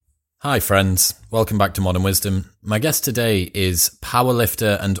Hi friends, welcome back to Modern Wisdom. My guest today is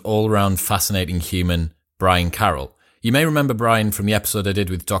powerlifter and all-round fascinating human, Brian Carroll. You may remember Brian from the episode I did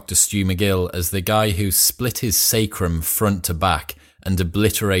with Dr. Stu McGill as the guy who split his sacrum front to back and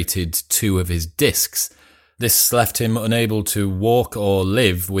obliterated 2 of his discs. This left him unable to walk or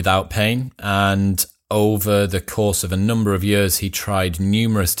live without pain, and over the course of a number of years he tried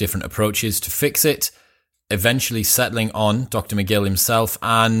numerous different approaches to fix it, eventually settling on Dr. McGill himself,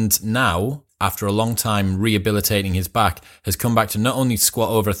 and now, after a long time rehabilitating his back, has come back to not only squat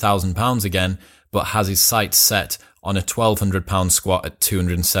over 1,000 pounds again, but has his sights set on a 1,200 pound squat at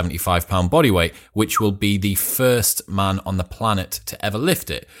 275 pound body weight, which will be the first man on the planet to ever lift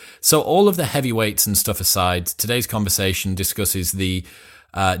it. So all of the heavyweights and stuff aside, today's conversation discusses the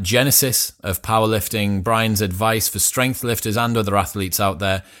genesis of powerlifting, Brian's advice for strength lifters and other athletes out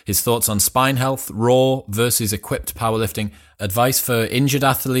there, his thoughts on spine health, raw versus equipped powerlifting, advice for injured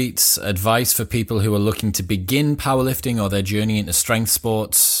athletes, advice for people who are looking to begin powerlifting or their journey into strength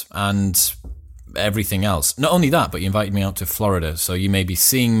sports, and everything else. Not only that, but you invited me out to Florida, so you may be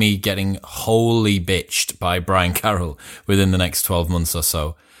seeing me getting wholly bitched by Brian Carroll within the next 12 months or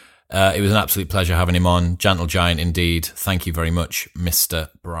so. It was an absolute pleasure having him on. Gentle giant indeed. Thank you very much, Mr.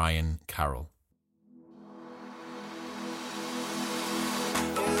 Brian Carroll.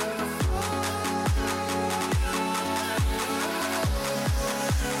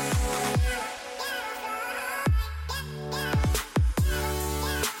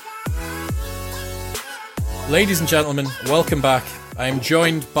 Ladies and gentlemen, welcome back. I am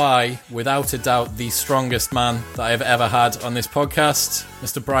joined by, without a doubt, the strongest man that I have ever had on this podcast,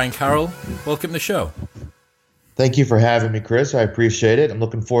 Mr. Brian Carroll. Welcome to the show. Thank you for having me, Chris. I appreciate it. I'm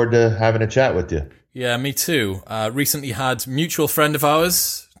looking forward to having a chat with you. Yeah, me too. Recently had mutual friend of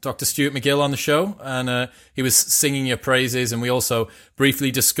ours, Dr. Stuart McGill, on the show, and he was singing your praises, and we also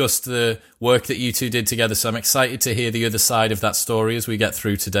briefly discussed the work that you two did together, so I'm excited to hear the other side of that story as we get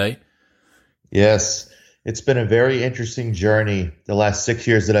through today. Yes. It's been a very interesting journey the last 6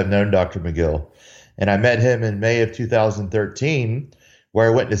 years that I've known Dr. McGill. And I met him in May of 2013, where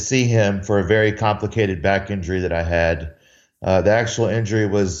I went to see him for a very complicated back injury that I had. The actual injury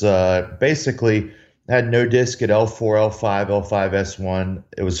was basically, I had no disc at L4, L5, L5S1.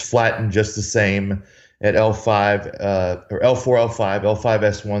 It was flattened just the same at L5, or L4, L5,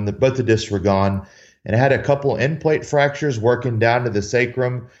 L5S1. Both the discs were gone. And I had a couple end plate fractures working down to the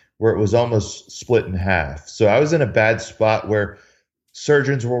sacrum, where it was almost split in half. So I was in a bad spot where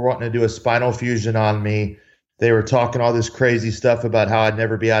surgeons were wanting to do a spinal fusion on me. They were talking all this crazy stuff about how I'd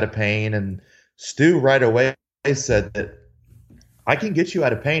never be out of pain. And Stu right away said that I can get you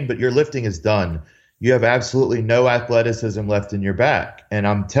out of pain, but your lifting is done. You have absolutely no athleticism left in your back. And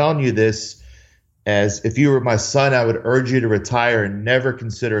I'm telling you this as if you were my son, I would urge you to retire and never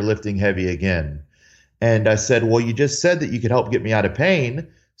consider lifting heavy again. And I said, well, you just said that you could help get me out of pain.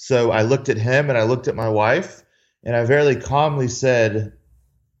 So I looked at him and I looked at my wife and I very calmly said,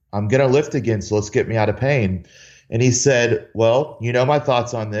 I'm going to lift again, so let's get me out of pain. And he said, well, you know my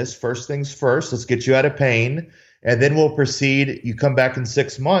thoughts on this. First things first, let's get you out of pain, and then we'll proceed. You come back in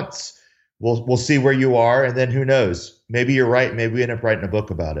 6 months. We'll see where you are, and then who knows? Maybe you're right. Maybe we end up writing a book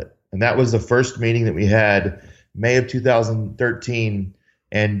about it. And that was the first meeting that we had, May of 2013,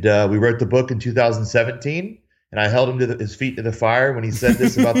 and we wrote the book in 2017. And I held him to his feet to the fire when he said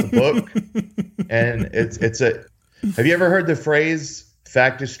this about the book. And have you ever heard the phrase,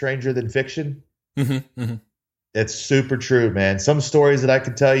 fact is stranger than fiction? Mm-hmm, mm-hmm. It's super true, man. Some stories that I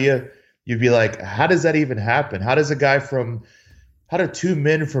could tell you, you'd be like, how does that even happen? How do 2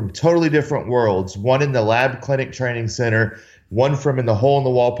 men from totally different worlds, one in the lab clinic training center, one from in the hole in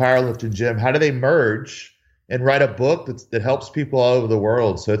the wall powerlifting gym, how do they merge and write a book that helps people all over the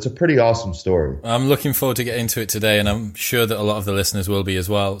world? So it's a pretty awesome story. I'm looking forward to getting into it today, and I'm sure that a lot of the listeners will be as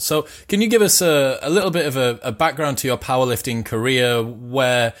well. So can you give us a little bit of a background to your powerlifting career,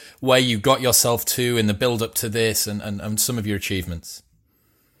 where you got yourself to in the build up to this, and some of your achievements?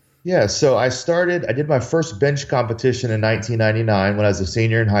 Yeah, so I did my first bench competition in 1999 when I was a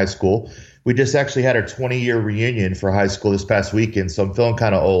senior in high school. We just actually had our 20-year reunion for high school this past weekend, so I'm feeling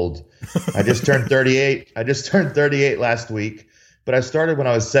kind of old. I just turned 38. I just turned 38 last week, but I started when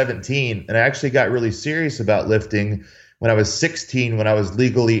I was 17, and I actually got really serious about lifting when I was 16, when I was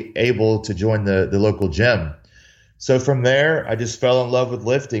legally able to join the local gym. So from there, I just fell in love with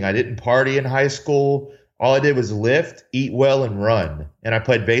lifting. I didn't party in high school. All I did was lift, eat well, and run, and I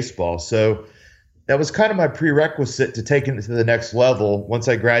played baseball. So that was kind of my prerequisite to taking it to the next level. Once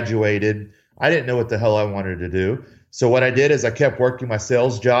I graduated, I didn't know what the hell I wanted to do. So what I did is I kept working my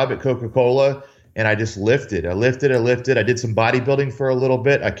sales job at Coca-Cola, and I just lifted. I lifted. I did some bodybuilding for a little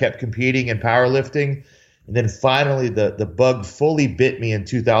bit. I kept competing in powerlifting. And then finally, the bug fully bit me in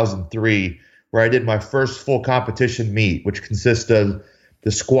 2003, where I did my first full competition meet, which consists of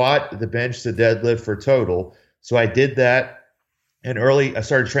the squat, the bench, the deadlift for total. So I did that. And I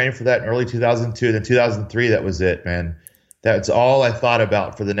started training for that in early 2002. Then 2003, that was it, man. That's all I thought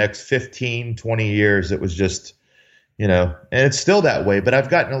about for the next 15, 20 years. It was just, and it's still that way. But I've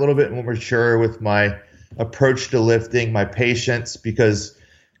gotten a little bit more mature with my approach to lifting, my patience, because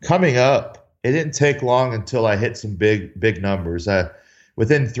coming up, it didn't take long until I hit some big numbers.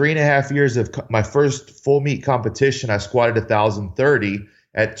 Within 3.5 years of my first full meet competition, I squatted 1,030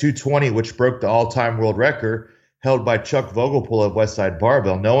 at 220, which broke the all-time world record, held by Chuck Vogelpohl of Westside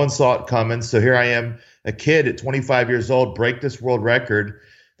Barbell. No one saw it coming, so here I am, a kid at 25 years old, break this world record.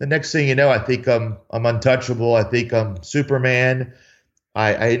 The next thing you know, I think I'm untouchable. I think I'm Superman.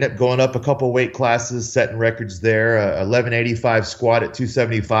 I ended up going up a couple weight classes, setting records there, 1185 squat at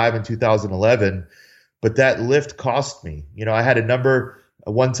 275 in 2011. But that lift cost me. I had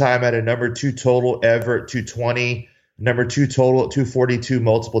one time I had a number 2 total ever at 220, number 2 total at 242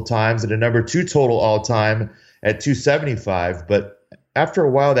 multiple times, and a number 2 total all time at 275. But after a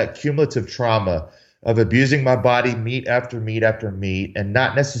while, that cumulative trauma of abusing my body meet after meet after meet and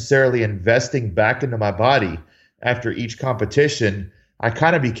not necessarily investing back into my body after each competition, I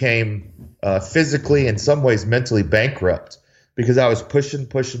kind of became physically, in some ways mentally bankrupt, because I was pushing.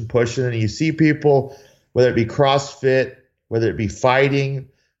 And you see people, whether it be CrossFit, whether it be fighting,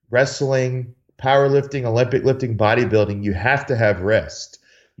 wrestling, powerlifting, Olympic lifting, bodybuilding, you have to have rest.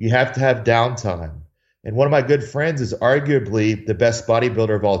 You have to have downtime. And one of my good friends is arguably the best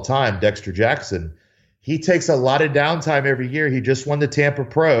bodybuilder of all time, Dexter Jackson. He takes a lot of downtime every year. He just won the Tampa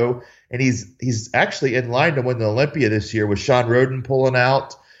Pro, and he's actually in line to win the Olympia this year with Sean Roden pulling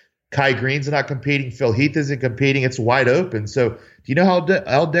out. Kai Green's not competing. Phil Heath isn't competing. It's wide open. So do you know how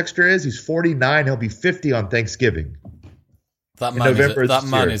old Dexter is? He's 49. He'll be 50 on Thanksgiving. That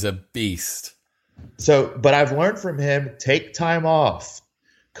man is a beast. So, but I've learned from him, take time off,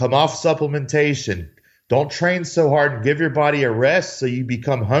 come off supplementation. Don't train so hard and give your body a rest so you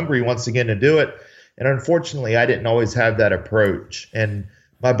become hungry once again to do it. And unfortunately, I didn't always have that approach, and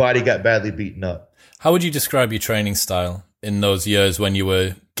my body got badly beaten up. How would you describe your training style in those years when you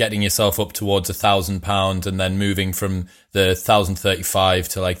were getting yourself up towards 1,000 pounds and then moving from the 1,035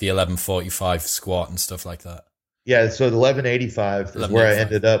 to like the 1145 squat and stuff like that? Yeah, so the 1185 is where I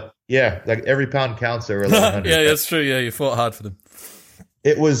ended up. Yeah, like every pound counts over 1,100. Yeah, that's true. Yeah, you fought hard for them.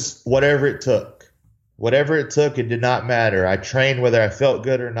 It was whatever it took. Whatever it took, it did not matter. I trained whether I felt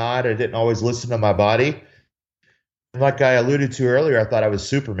good or not. I didn't always listen to my body. Like I alluded to earlier, I thought I was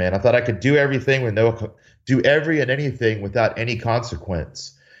Superman. I thought I could do everything do every and anything without any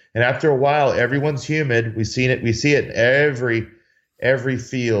consequence. And after a while, everyone's human. We see it in every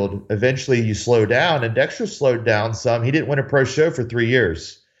field. Eventually, you slow down, and Dexter slowed down some. He didn't win a pro show for 3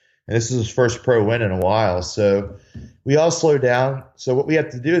 years, and this is his first pro win in a while. So we all slow down. So what we have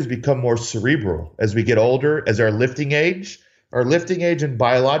to do is become more cerebral as we get older, as our lifting age and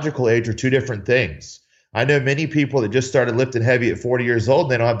biological age are two different things. I know many people that just started lifting heavy at 40 years old,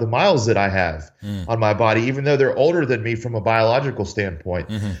 and they don't have the miles that I have on my body, even though they're older than me from a biological standpoint.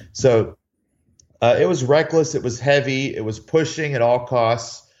 Mm-hmm. So it was reckless. It was heavy. It was pushing at all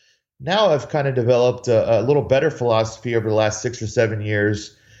costs. Now I've kind of developed a little better philosophy over the last 6 or 7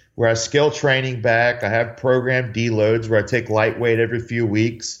 years, where I scale training back. I have programmed deloads where I take lightweight every few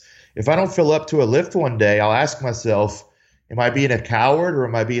weeks. If I don't feel up to a lift one day, I'll ask myself, am I being a coward or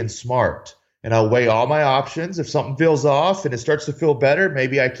am I being smart? And I'll weigh all my options. If something feels off and it starts to feel better,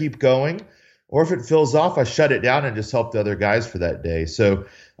 maybe I keep going. Or if it feels off, I shut it down and just help the other guys for that day. So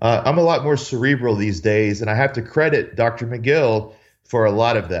I'm a lot more cerebral these days, and I have to credit Dr. McGill for a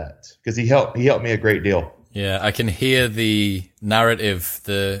lot of that, because he helped me a great deal. Yeah, I can hear the narrative,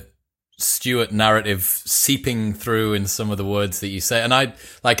 the Stuart narrative seeping through in some of the words that you say. And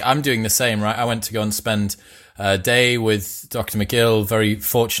I'm doing the same, right? I went to go and spend a day with Dr. McGill, very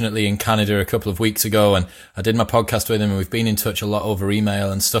fortunately in Canada a couple of weeks ago. And I did my podcast with him, and we've been in touch a lot over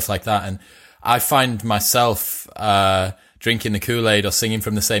email and stuff like that. And I find myself, drinking the Kool-Aid or singing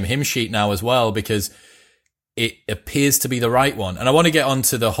from the same hymn sheet now as well, because it appears to be the right one. And I want to get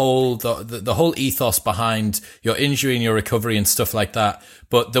onto the whole ethos behind your injury and your recovery and stuff like that.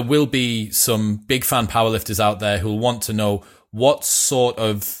 But there will be some big fan powerlifters out there who'll want to know what sort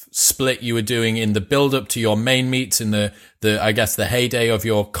of split you were doing in the build up to your main meets, in the I guess the heyday of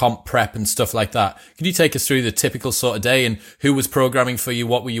your comp prep and stuff like that. Can you take us through the typical sort of day and who was programming for you?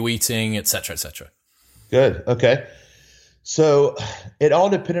 What were you eating, et cetera, et cetera? Good. Okay. So it all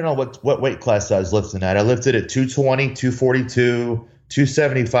depended on what weight class I was lifting at. I lifted at 220, 242,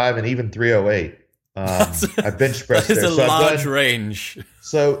 275, and even 308. I bench pressed that is there. a large range.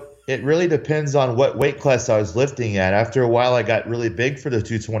 So it really depends on what weight class I was lifting at. After a while, I got really big for the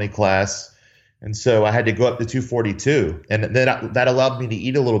 220 class, and so I had to go up to 242, and then that allowed me to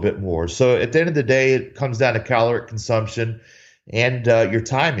eat a little bit more. So at the end of the day, it comes down to caloric consumption and your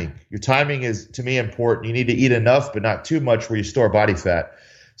timing. Your timing is, to me, important. You need to eat enough, but not too much where you store body fat.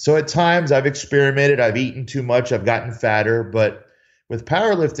 So at times I've experimented. I've eaten too much. I've gotten fatter. But with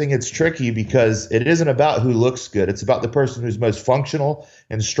powerlifting, it's tricky because it isn't about who looks good. It's about the person who's most functional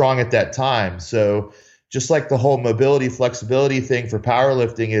and strong at that time. So just like the whole mobility, flexibility thing for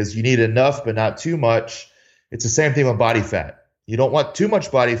powerlifting is you need enough, but not too much. It's the same thing with body fat. You don't want too much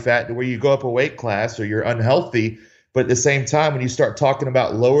body fat to where you go up a weight class or you're unhealthy. But at the same time, when you start talking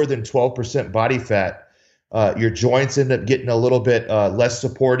about lower than 12% body fat, your joints end up getting a little bit less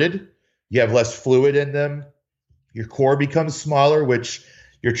supported. You have less fluid in them. Your core becomes smaller, which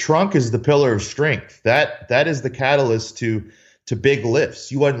your trunk is the pillar of strength. That is the catalyst to big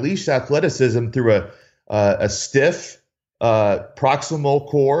lifts. You unleash athleticism through a stiff proximal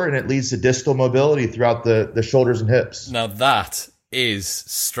core, and it leads to distal mobility throughout the shoulders and hips. Now that is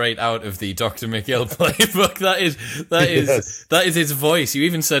straight out of the Dr. McGill playbook. That is his voice. You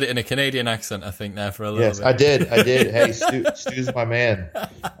even said it in a Canadian accent, I think, there for a little bit. Yes, I did. Hey, Stu's my man.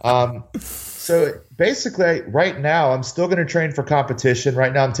 So basically, right now, I'm still going to train for competition.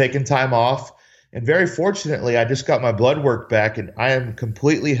 Right now, I'm taking time off. And very fortunately, I just got my blood work back, and I am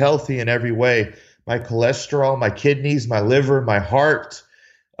completely healthy in every way. My cholesterol, my kidneys, my liver, my heart,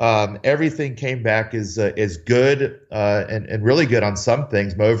 everything came back as good and really good on some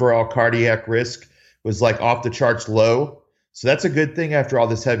things. My overall cardiac risk was like off the charts low. So that's a good thing after all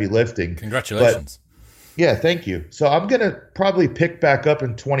this heavy lifting. Congratulations. Yeah, thank you. So I'm going to probably pick back up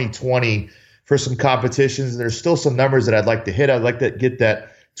in 2020 for some competitions. There's still some numbers that I'd like to hit. I'd like to get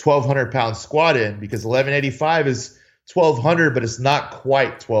that 1,200 pound squat in because 1185 is 1,200, but it's not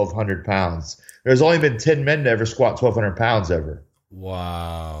quite 1,200 pounds. There's only been 10 men to ever squat 1,200 pounds ever.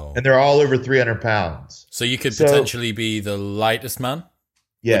 Wow. And they're all over 300 pounds. So you could potentially be the lightest man?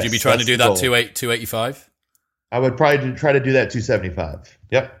 Yes. Would you be trying to do that 285? I would probably try to do that 275.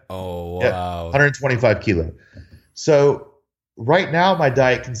 Yep. Oh, wow. Yep. 125 kilo. So right now my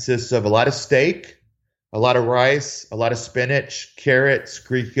diet consists of a lot of steak, a lot of rice, a lot of spinach, carrots,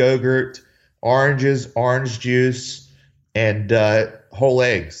 Greek yogurt, oranges, orange juice, and whole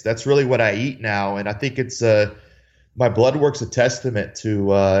eggs. That's really what I eat now. And I think it's my blood work's a testament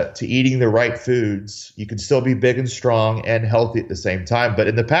to eating the right foods. You can still be big and strong and healthy at the same time. But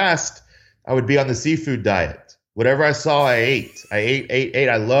in the past, I would be on the seafood diet. Whatever I saw, I ate. I ate.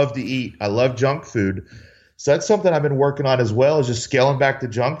 I love to eat. I love junk food. So that's something I've been working on as well, is just scaling back the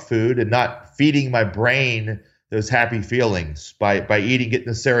junk food and not feeding my brain those happy feelings by eating, getting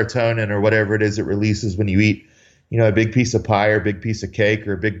the serotonin or whatever it is it releases when you eat, a big piece of pie or a big piece of cake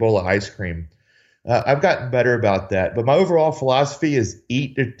or a big bowl of ice cream. I've gotten better about that. But my overall philosophy is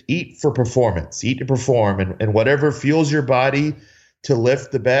eat for performance, eat to perform. And whatever fuels your body to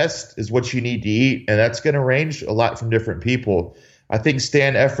lift the best is what you need to eat. And that's going to range a lot from different people. I think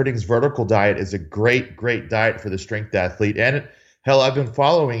Stan Efferding's vertical diet is a great, great diet for the strength athlete. And hell, I've been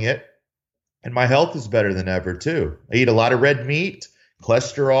following it. And my health is better than ever, too. I eat a lot of red meat.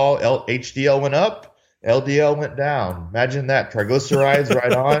 Cholesterol, HDL went up. LDL went down. Imagine that. Triglycerides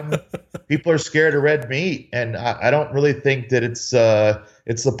right on. People are scared of red meat. And I don't really think that it's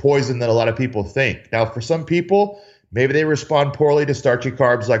the poison that a lot of people think. Now, for some people, maybe they respond poorly to starchy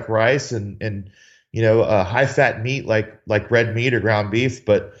carbs like rice and high-fat meat like red meat or ground beef.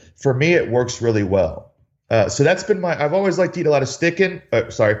 But for me, it works really well. So that's been I've always liked to eat a lot of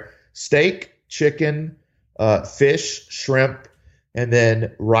steak, chicken, fish, shrimp, and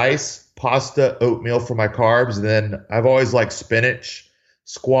then rice, pasta, oatmeal for my carbs. And then I've always liked spinach,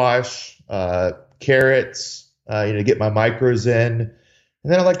 squash, carrots, to get my macros in. And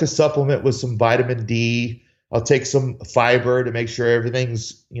then I like to supplement with some vitamin D. I'll take some fiber to make sure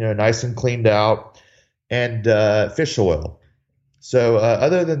everything's, nice and cleaned out, and fish oil. So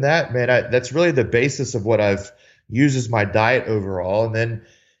other than that, man, that's really the basis of what I've used as my diet overall. And then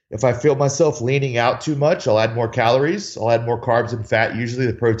if I feel myself leaning out too much, I'll add more calories. I'll add more carbs and fat. Usually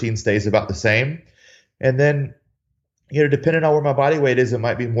the protein stays about the same. And then, depending on where my body weight is, it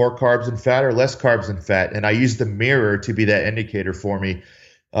might be more carbs and fat or less carbs and fat. And I use the mirror to be that indicator for me.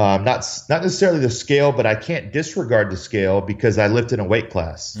 Not necessarily the scale, but I can't disregard the scale because I lift in a weight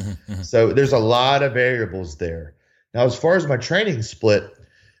class. Mm-hmm. So there's a lot of variables there. Now, as far as my training split,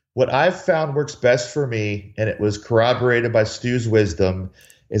 What I've found works best for me, and it was corroborated by Stu's wisdom,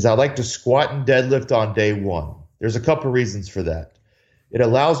 is I like to squat and deadlift on day one. There's a couple reasons for that. It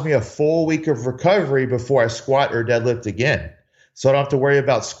allows me a full week of recovery before I squat or deadlift again. So I don't have to worry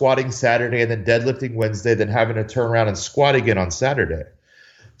about squatting Saturday and then deadlifting Wednesday, then having to turn around and squat again on Saturday.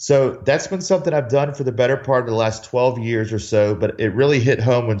 So that's been something I've done for the better part of the last 12 years or so, but it really hit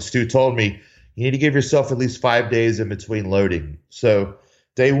home when Stu told me you need to give yourself at least 5 days in between loading. So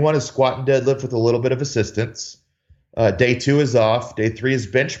day one is squat and deadlift with a little bit of assistance. Day two is off. Day three is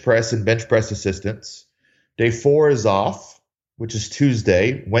bench press and bench press assistance. Day four is off, which is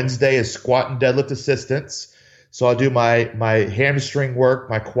Tuesday. Wednesday is squat and deadlift assistance. So I'll do my hamstring work,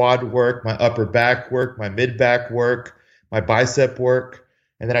 my quad work, my upper back work, my mid back work, my bicep work.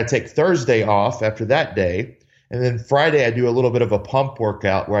 And then I take Thursday off after that day. And then Friday, I do a little bit of a pump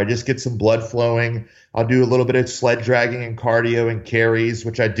workout where I just get some blood flowing. I'll do a little bit of sled dragging and cardio and carries,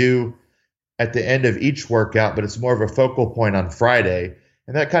 which I do at the end of each workout, but it's more of a focal point on Friday.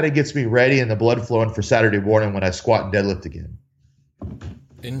 And that kind of gets me ready and the blood flowing for Saturday morning when I squat and deadlift again.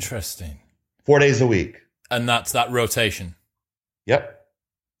 Interesting. 4 days a week. And that's that rotation. Yep.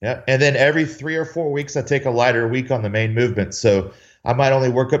 And then every 3 or 4 weeks, I take a lighter week on the main movement. So I might only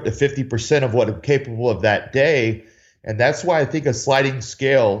work up to 50% of what I'm capable of that day. And that's why I think a sliding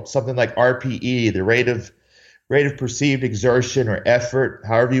scale, something like RPE, the rate of perceived exertion or effort,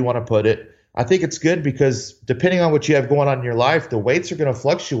 however you want to put it, I think it's good because depending on what you have going on in your life, the weights are going to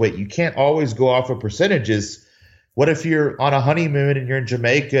fluctuate. You can't always go off of percentages. What if you're on a honeymoon and you're in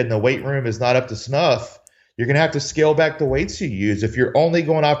Jamaica and the weight room is not up to snuff? You're going to have to scale back the weights you use. If you're only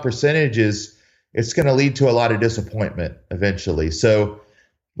going off percentages, it's going to lead to a lot of disappointment eventually. So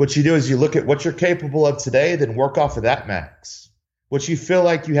what you do is you look at what you're capable of today, then work off of that max, what you feel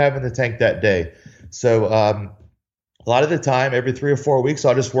like you have in the tank that day. So a lot of the time, every 3 or 4 weeks,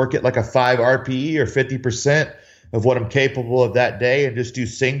 I'll just work at like a 5 RPE or 50% of what I'm capable of that day and just do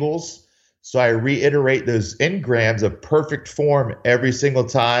singles. So I reiterate those engrams of perfect form every single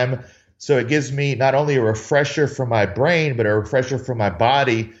time. So it gives me not only a refresher for my brain, but a refresher for my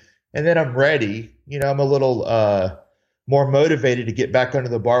body. And then I'm ready. I'm a little more motivated to get back under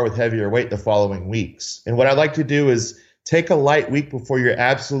the bar with heavier weight the following weeks. And what I like to do is take a light week before you're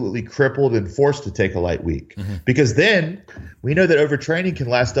absolutely crippled and forced to take a light week. Mm-hmm. Because then we know that overtraining can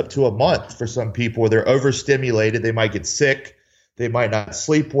last up to a month for some people where they're overstimulated. They might get sick. They might not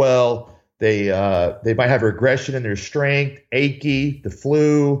sleep well. They might have regression in their strength, achy, the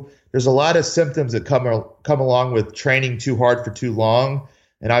flu. There's a lot of symptoms that come along with training too hard for too long.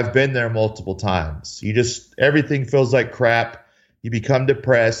 And I've been there multiple times. Everything feels like crap. You become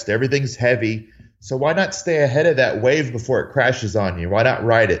depressed. Everything's heavy. So why not stay ahead of that wave before it crashes on you? Why not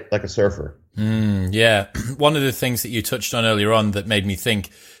ride it like a surfer? Yeah. One of the things that you touched on earlier on that made me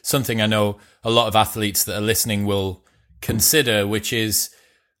think something I know a lot of athletes that are listening will consider, which is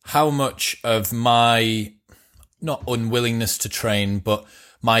how much of my, not unwillingness to train, but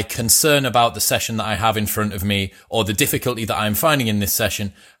my concern about the session that I have in front of me or the difficulty that I'm finding in this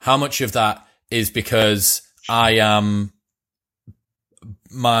session, how much of that is because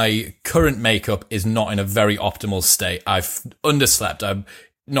my current makeup is not in a very optimal state. I've underslept. I'm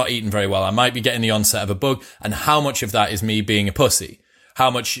not eating very well. I might be getting the onset of a bug. And how much of that is me being a pussy?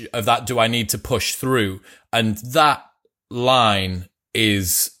 How much of that do I need to push through? And that line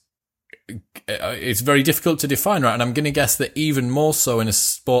is it's very difficult to define, right? And I'm going to guess that even more so in a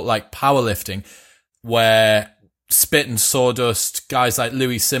sport like powerlifting, where spit and sawdust, guys like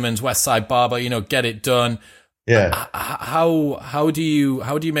Louis Simmons, Westside Barber, get it done. Yeah. How do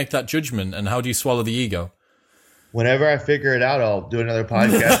you make that judgment, and how do you swallow the ego? Whenever I figure it out, I'll do another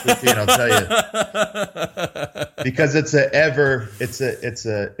podcast with you and I'll tell you. Because it's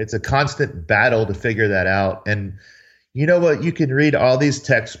a constant battle to figure that out. And you know what? You can read all these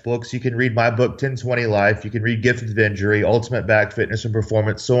textbooks. You can read my book, 10/20 Life. You can read Gift of Injury, Ultimate Back Fitness and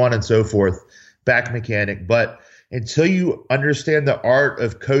Performance, so on and so forth, Back Mechanic. But until you understand the art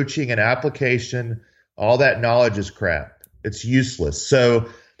of coaching and application, all that knowledge is crap. It's useless. So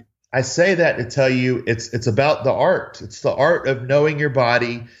I say that to tell you it's about the art. It's the art of knowing your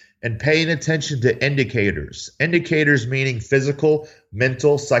body and paying attention to indicators. Indicators meaning physical,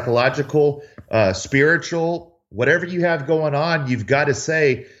 mental, psychological, spiritual. Whatever you have going on, you've got to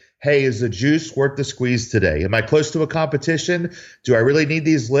say, hey, is the juice worth the squeeze today? Am I close to a competition? Do I really need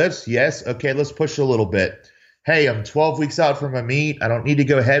these lifts? Yes. Okay, let's push a little bit. Hey, I'm 12 weeks out from a meet. I don't need to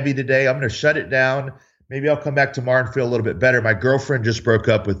go heavy today. I'm going to shut it down. Maybe I'll come back tomorrow and feel a little bit better. My girlfriend just broke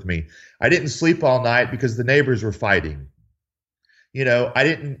up with me. I didn't sleep all night because the neighbors were fighting. I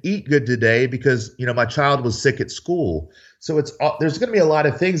didn't eat good today because, my child was sick at school. So there's going to be a lot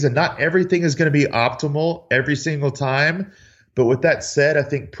of things, and not everything is going to be optimal every single time. But with that said, I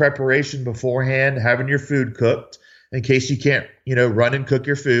think preparation beforehand, having your food cooked in case you can't, run and cook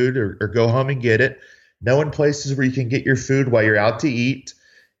your food or go home and get it, knowing places where you can get your food while you're out to eat,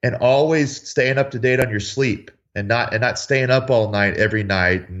 and always staying up to date on your sleep and not staying up all night every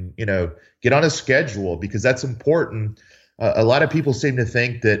night, and, get on a schedule, because that's important. A lot of people seem to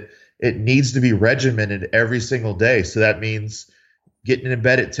think that it needs to be regimented every single day. So that means getting in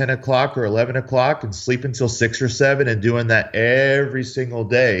bed at 10 o'clock or 11 o'clock and sleep until 6 or 7 and doing that every single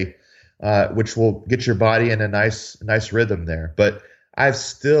day, which will get your body in a nice rhythm there. But I've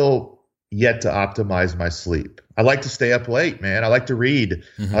still yet to optimize my sleep. I like to stay up late, man. I like to read.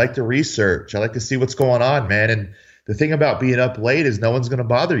 I like to research. I like to see what's going on, man. And the thing about being up late is no one's going to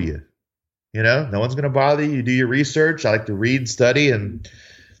bother you. No one's going to bother you. You do your research. I like to read, study, and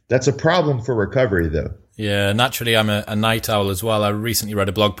that's a problem for recovery, though. Yeah, naturally, I'm a night owl as well. I recently read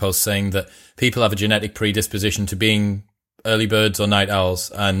a blog post saying that people have a genetic predisposition to being early birds or night owls,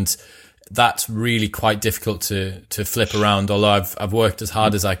 and that's really quite difficult to flip around. Although I've worked as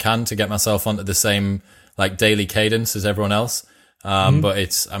hard as I can to get myself onto the same daily cadence as everyone else.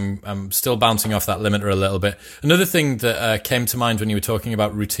 But I'm still bouncing off that limiter a little bit. Another thing that came to mind when you were talking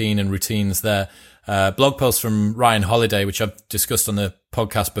about routine and routines there, blog post from Ryan Holiday, which I've discussed on the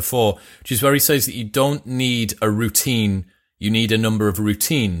podcast before, which is where he says that you don't need a routine, you need a number of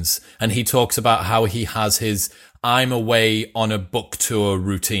routines. And he talks about how he has his I'm away on a book tour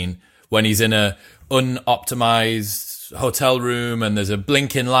routine when he's in a unoptimized hotel room and there's a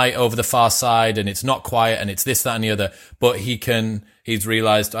blinking light over the far side and it's not quiet and it's this, that and the other. But he's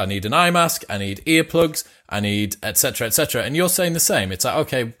realized I need an eye mask, I need earplugs, I need et cetera, et cetera. And you're saying the same. It's like,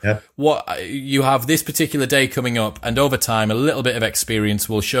 okay, what you have this particular day coming up, and over time, a little bit of experience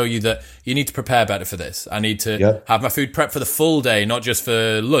will show you that you need to prepare better for this. I need to have my food prepped for the full day, not just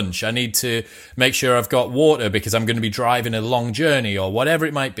for lunch. I need to make sure I've got water because I'm going to be driving a long journey or whatever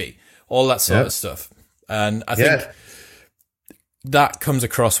it might be. All that sort of stuff. And I think that comes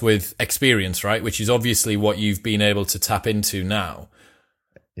across with experience, right? Which is obviously what you've been able to tap into now.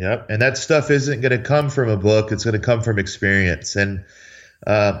 Yep. And that stuff isn't going to come from a book. It's going to come from experience. And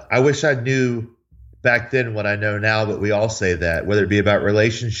I wish I knew back then what I know now, but we all say that, whether it be about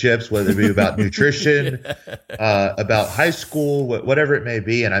relationships, whether it be about nutrition, about high school, whatever it may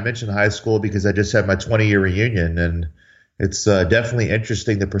be. And I mentioned high school because I just had my 20-year reunion, and it's definitely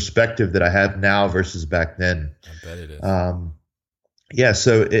interesting, the perspective that I have now versus back then. I bet it is.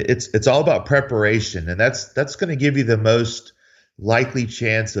 So it's all about preparation, and that's going to give you the most likely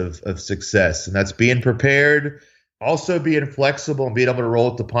chance of success. And that's being prepared, also being flexible and being able to roll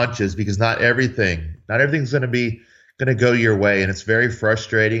with the punches, because not everything's going to go your way. And it's very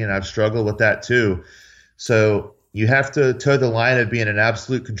frustrating. And I've struggled with that too. So you have to toe the line of being an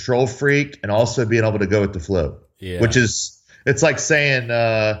absolute control freak and also being able to go with the flow, which is, it's like saying,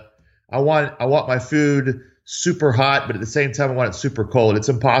 I want my food super hot, but at the same time, I want it super cold. It's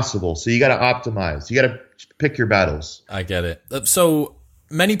impossible. So you got to optimize. You got to pick your battles. I get it. So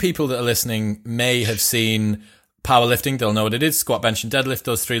many people that are listening may have seen powerlifting. They'll know what it is: squat, bench, and deadlift,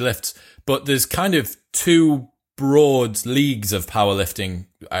 those three lifts. But there's kind of two broad leagues of powerlifting,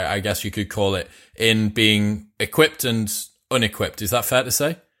 I guess you could call it, in being equipped and unequipped. Is that fair to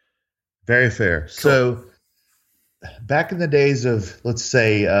say? Very fair. Cool. So back in the days of, let's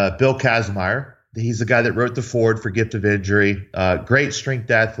say, Bill Kazmaier, he's the guy that wrote the foreword for Gift of Injury. Great strength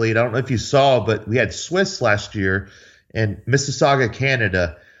athlete. I don't know if you saw, but we had Swiss last year in Mississauga,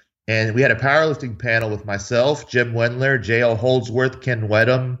 Canada. And we had a powerlifting panel with myself, Jim Wendler, J.L. Holdsworth, Ken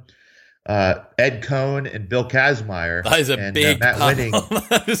Wedham, Ed Cohn, and Bill Kazmaier. That is a big Matt Winning.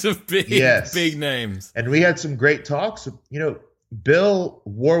 That is a big names. And we had some great talks. Bill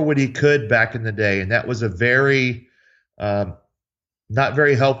wore what he could back in the day, and that was a very not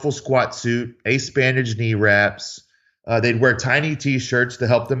very helpful squat suit, ace bandage knee wraps. They'd wear tiny T-shirts to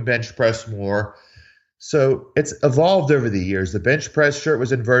help them bench press more. So it's evolved over the years. The bench press shirt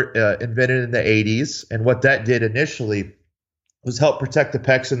was invented in the 80s, and what that did initially was help protect the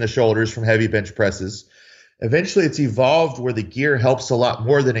pecs and the shoulders from heavy bench presses. Eventually, it's evolved where the gear helps a lot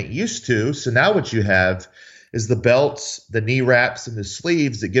more than it used to. So now what you have is the belts, the knee wraps, and the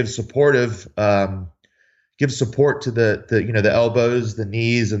sleeves that give support to the elbows, the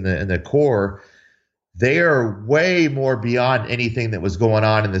knees, and the core. They are way more beyond anything that was going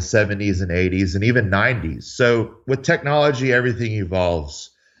on in the 70s and 80s and even 90s. So with technology, everything evolves.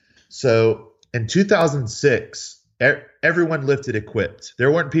 So in 2006, everyone lifted equipped.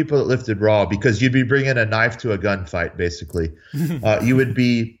 There weren't people that lifted raw because you'd be bringing a knife to a gunfight, basically. You'd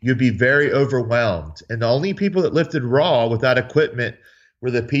be very overwhelmed. And the only people that lifted raw without equipment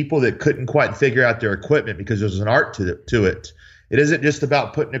were the people that couldn't quite figure out their equipment because there's an art to it. It isn't just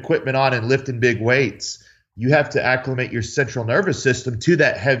about putting equipment on and lifting big weights. You have to acclimate your central nervous system to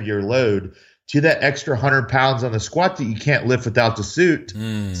that heavier load, to that extra 100 pounds on the squat that you can't lift without the suit.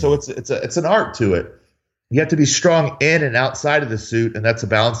 So it's an art to it. You have to be strong in and outside of the suit, and that's a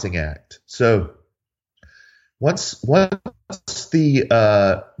balancing act. So once the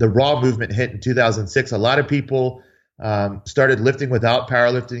raw movement hit in 2006, a lot of people started lifting without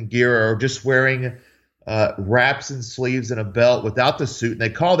powerlifting gear or just wearing wraps and sleeves and a belt without the suit, and they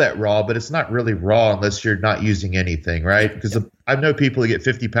call that raw, but it's not really raw unless you're not using anything, right? Because I know people who get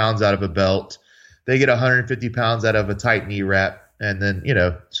 50 pounds out of a belt, they get 150 pounds out of a tight knee wrap, and then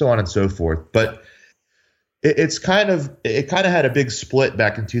so on and so forth. But it kind of had a big split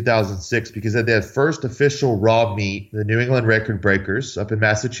back in 2006 because they had first official raw meet, the New England Record Breakers up in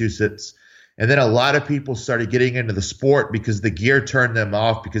Massachusetts. And then a lot of people started getting into the sport because the gear turned them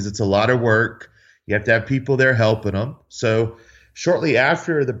off because it's a lot of work. You have to have people there helping them. So shortly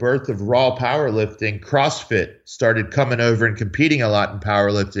after the birth of raw powerlifting, CrossFit started coming over and competing a lot in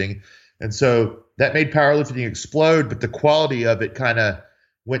powerlifting. And so that made powerlifting explode, but the quality of it kind of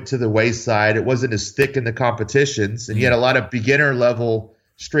went to the wayside. It wasn't as thick in the competitions. And you had a lot of beginner level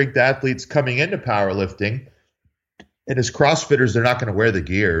strength athletes coming into powerlifting. And as CrossFitters, they're not going to wear the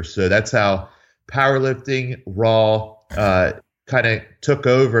gear. So that's how powerlifting raw kind of took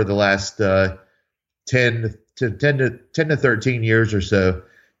over the last 10 to 13 years or so.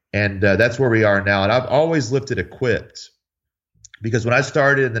 And that's where we are now. And I've always lifted equipped because when I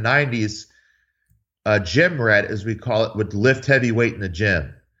started in the 90s, a gym rat, as we call it, would lift heavy weight in the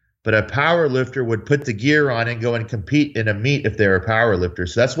gym. But a power lifter would put the gear on and go and compete in a meet if they were a power lifter.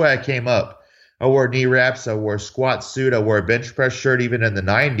 So that's why I came up. I wore knee wraps. I wore a squat suit. I wore a bench press shirt even in the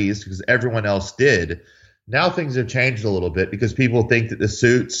 90s because everyone else did. Now things have changed a little bit because people think that the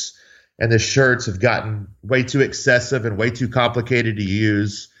suits and the shirts have gotten way too excessive and way too complicated to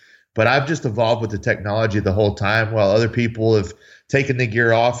use. But I've just evolved with the technology the whole time while other people have taken the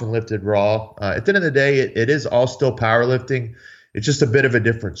gear off and lifted raw. At the end of the day, it is all still powerlifting. It's just a bit of a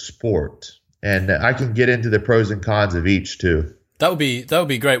different sport. And I can get into the pros and cons of each too. That would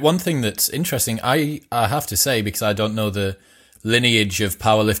be great. One thing that's interesting, I have to say, because I don't know the lineage of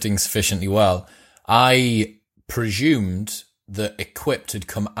powerlifting sufficiently well, I presumed that equipped had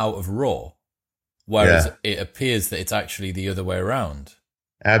come out of raw, whereas it appears that it's actually the other way around.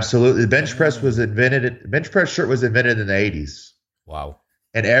 Absolutely. The bench press shirt was invented in the 80s. Wow.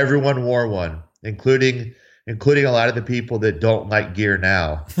 And everyone wore one, including a lot of the people that don't like gear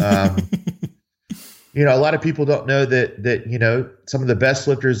now. A lot of people don't know that some of the best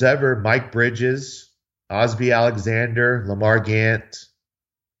lifters ever, Mike Bridges, Osby Alexander, Lamar Gant,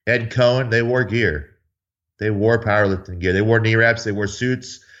 Ed Cohen, they wore gear. They wore powerlifting gear. They wore knee wraps. They wore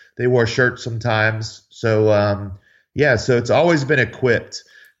suits. They wore shirts sometimes. So, so it's always been equipped.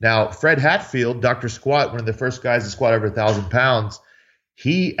 Now, Fred Hatfield, Dr. Squat, one of the first guys to squat over 1,000 pounds,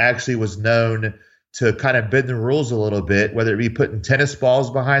 he actually was known to kind of bend the rules a little bit, whether it be putting tennis balls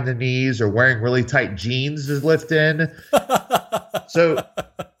behind the knees or wearing really tight jeans to lift in. So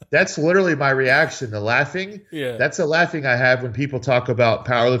that's literally my reaction. The laughing, that's the laughing I have when people talk about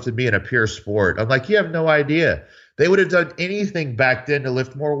powerlifting being a pure sport. I'm like, you have no idea. They would have done anything back then to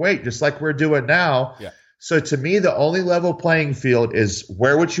lift more weight, just like we're doing now. Yeah. So to me, the only level playing field is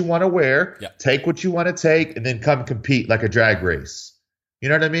wear what you want to wear, take what you want to take, and then come compete like a drag race. You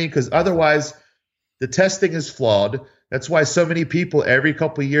know what I mean? Because otherwise, the testing is flawed. That's why so many people every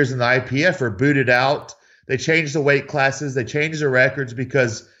couple of years in the IPF are booted out. They change the weight classes. They change the records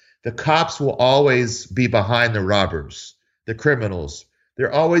because the cops will always be behind the robbers, the criminals.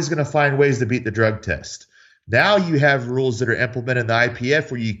 They're always going to find ways to beat the drug test. Now you have rules that are implemented in the IPF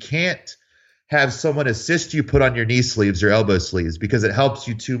where you can't have someone assist you put on your knee sleeves or elbow sleeves because it helps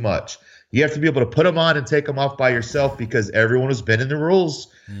you too much. You have to be able to put them on and take them off by yourself because everyone was bending the rules.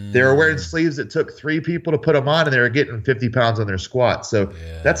 They were wearing sleeves that took 3 people to put them on, and they were getting 50 pounds on their squat. So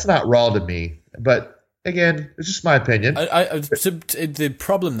that's not raw to me. But again, it's just my opinion. The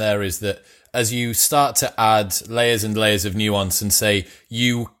problem there is that as you start to add layers and layers of nuance and say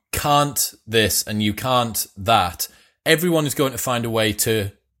you can't this and you can't that, everyone is going to find a way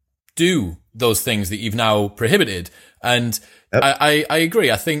to do those things that you've now prohibited. And I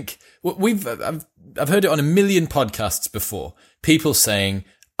agree. I think I've heard it on a million podcasts before. People saying,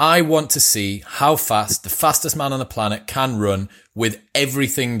 I want to see how fast the fastest man on the planet can run with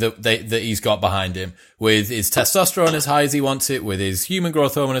everything that he's got behind him, with his testosterone as high as he wants it, with his human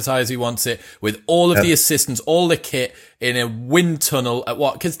growth hormone as high as he wants it, with all of the assistance, all the kit in a wind tunnel at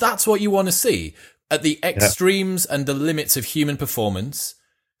what? Because that's what you want to see at the extremes and the limits of human performance.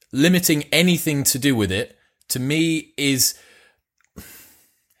 Limiting anything to do with it, to me, is,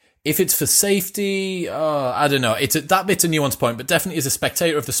 if it's for safety, I don't know. That bit's a nuanced point, but definitely as a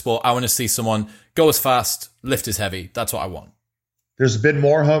spectator of the sport, I want to see someone go as fast, lift as heavy. That's what I want. There's been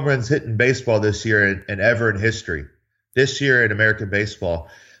more home runs hit in baseball this year and ever in history. This year in American baseball.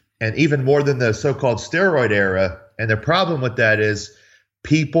 And even more than the so-called steroid era. And the problem with that is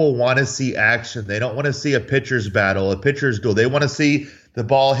people want to see action. They don't want to see a pitcher's battle, a pitcher's duel. They want to see the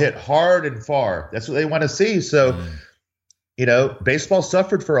ball hit hard and far. That's what they want to see. So, baseball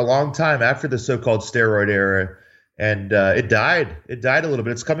suffered for a long time after the so-called steroid era, and it died. It died a little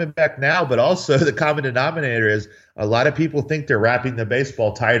bit. It's coming back now, but also the common denominator is a lot of people think they're wrapping the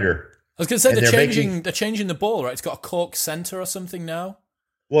baseball tighter. I was going to say they're changing the ball, right? It's got a cork center or something now.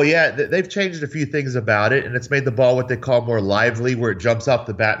 Well, yeah, they've changed a few things about it, and it's made the ball what they call more lively, where it jumps off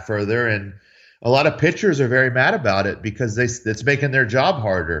the bat further. And a lot of pitchers are very mad about it because it's making their job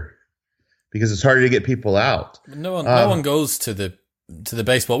harder, because it's harder to get people out. No one goes to the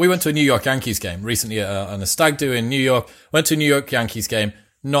baseball. We went to a New York Yankees game recently on a stag do in New York. Went to a New York Yankees game.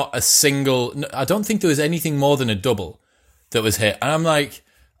 Not a single. I don't think there was anything more than a double that was hit. And I'm like,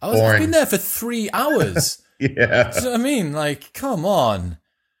 I've been there for 3 hours. Yeah, do you know what I mean? Like, come on.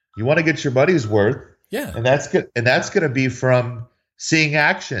 You want to get your money's worth. Yeah. And that's good. And that's going to be from seeing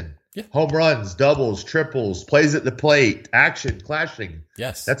action. Yeah. Home runs, doubles, triples, plays at the plate, action, clashing.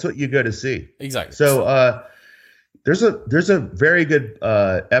 Yes. That's what you go to see. Exactly. So there's a very good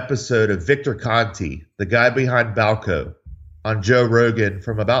episode of Victor Conti, the guy behind Balco, on Joe Rogan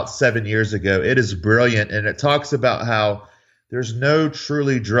from about 7 years ago. It is brilliant. And it talks about how there's no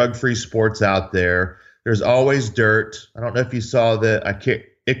truly drug-free sports out there. There's always dirt. I don't know if you saw the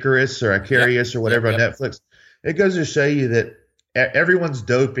Icarus or Icarius or whatever on Netflix. It goes to show you that everyone's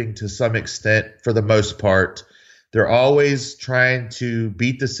doping to some extent for the most part. They're always trying to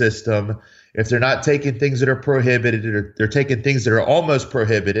beat the system. If they're not taking things that are prohibited, or they're taking things that are almost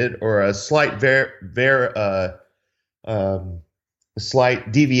prohibited or a slight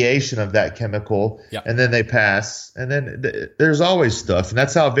slight deviation of that chemical, and then they pass. And then there's always stuff. And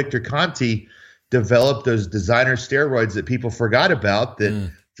that's how Victor Conti developed those designer steroids that people forgot about, that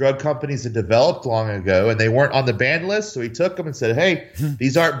drug companies had developed long ago, and they weren't on the banned list. So he took them and said, hey,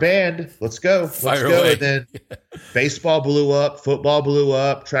 these aren't banned. Let's go. Let's go. And then baseball blew up, football blew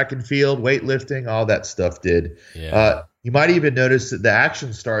up, track and field, weightlifting, all that stuff did. Yeah. You might even notice that the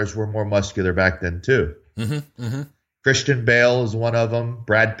action stars were more muscular back then too. Mm-hmm, mm-hmm. Christian Bale is one of them.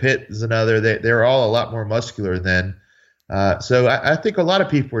 Brad Pitt is another. They were all a lot more muscular then. So I think a lot of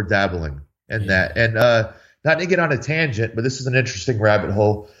people were dabbling in that. And not to get on a tangent, but this is an interesting rabbit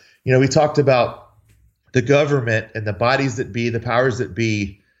hole. We talked about the government and the bodies that be, the powers that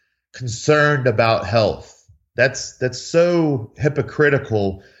be, concerned about health. That's so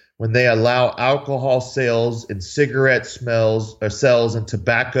hypocritical when they allow alcohol sales and cigarette sales and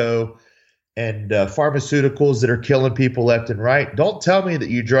tobacco and pharmaceuticals that are killing people left and right. Don't tell me that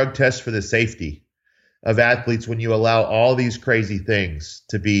you drug test for the safety of athletes when you allow all these crazy things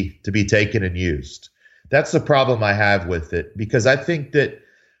to be taken and used. That's the problem I have with it, because I think that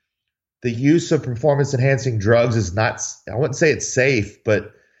the use of performance-enhancing drugs is not – I wouldn't say it's safe,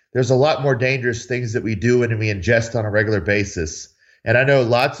 but there's a lot more dangerous things that we do and we ingest on a regular basis. And I know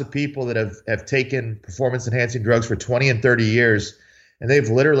lots of people that have taken performance-enhancing drugs for 20 and 30 years, and they've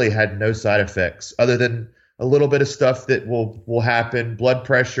literally had no side effects other than a little bit of stuff that will happen. Blood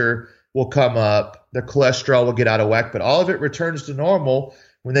pressure will come up. Their cholesterol will get out of whack, but all of it returns to normal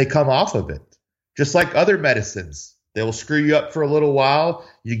when they come off of it. Just like other medicines, they will screw you up for a little while.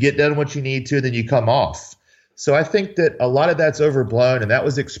 You get done what you need to, then you come off. So I think that a lot of that's overblown, and that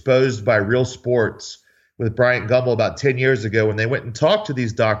was exposed by Real Sports with Bryant Gumbel about 10 years ago when they went and talked to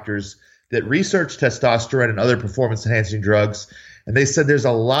these doctors that researched testosterone and other performance-enhancing drugs, and they said there's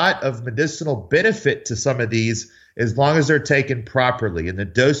a lot of medicinal benefit to some of these as long as they're taken properly, and the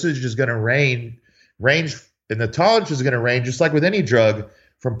dosage is going to range, and the tolerance is going to range just like with any drug,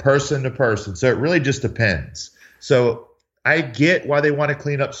 from person to person. So it really just depends. So I get why they want to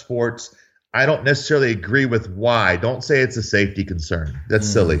clean up sports. I don't necessarily agree with why. Don't say it's a safety concern. That's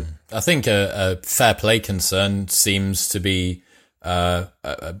silly. I think a fair play concern seems to be a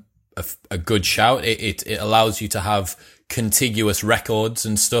good shout. It allows you to have contiguous records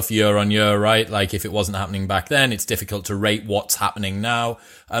and stuff year on year, right? Like if it wasn't happening back then, it's difficult to rate what's happening now.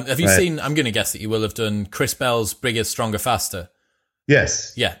 Have you seen, I'm going to guess that you will have done Chris Bell's Bigger, Stronger, Faster.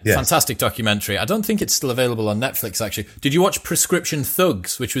 Yes. Yeah. Yes. Fantastic documentary. I don't think it's still available on Netflix, actually. Did you watch Prescription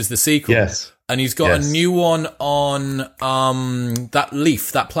Thugs, which was the sequel? Yes. And he's got a new one on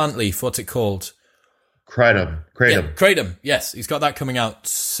that plant leaf. What's it called? Kratom. Yeah, Kratom. Yes, he's got that coming out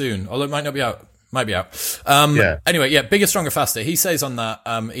soon. Although it might not be out. Might be out. Anyway, yeah, Bigger, Stronger, Faster. He says on that,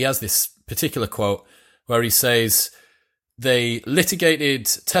 he has this particular quote where he says, they litigated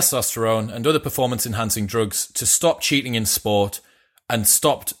testosterone and other performance-enhancing drugs to stop cheating in sport and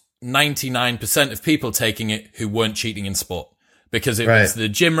stopped 99% of people taking it who weren't cheating in sport. Because it was the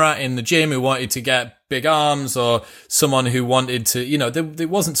gym rat in the gym who wanted to get big arms, or someone who wanted to, there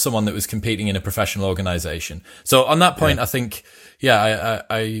wasn't someone that was competing in a professional organization. So on that point, I think,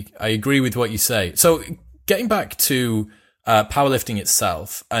 I agree with what you say. So getting back to powerlifting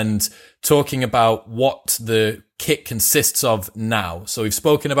itself and talking about what the kit consists of now. So we've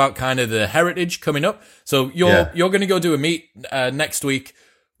spoken about kind of the heritage coming up. So you're going to go do a meet next week.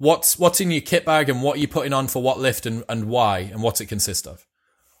 What's in your kit bag and what are you putting on for what lift and why and what's it consist of?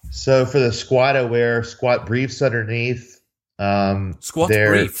 So for the squat, I wear squat briefs underneath. Squat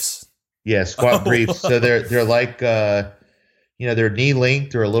briefs? Yeah, squat briefs. So they're like, they're knee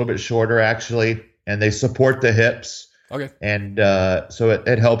length or a little bit shorter actually, and they support the hips. Okay. And so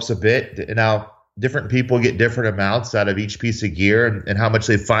it helps a bit. Now, different people get different amounts out of each piece of gear and how much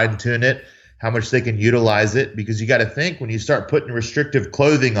they fine tune it, how much they can utilize it, because you got to think when you start putting restrictive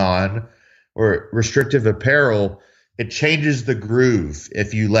clothing on or restrictive apparel, it changes the groove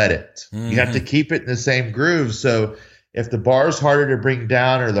if you let it. Mm-hmm. You have to keep it in the same groove. So if the bar is harder to bring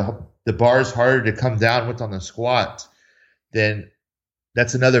down or the bar is harder to come down with on the squat, then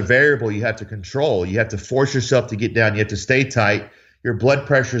that's another variable you have to control. You have to force yourself to get down. You have to stay tight. Your blood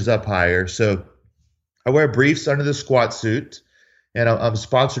pressure's up higher. So I wear briefs under the squat suit. And I'm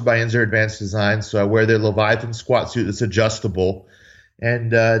sponsored by Inzer Advanced Design, so I wear their Leviathan squat suit that's adjustable,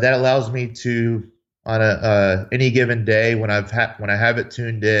 and that allows me to, on any given day when I have it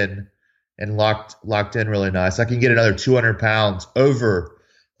tuned in and locked in really nice, I can get another 200 pounds over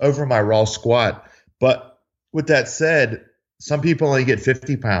my raw squat. But with that said, some people only get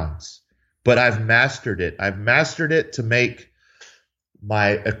 50 pounds, but I've mastered it. I've mastered it to make my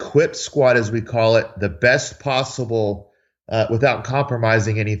equipped squat, as we call it, the best possible. Without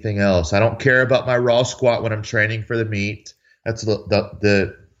compromising anything else. I don't care about my raw squat when I'm training for the meet. That's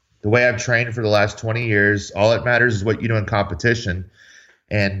the way I've trained for the last 20 years. All that matters is what you do in competition.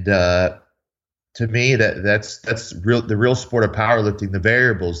 And to me, that's the real sport of powerlifting. The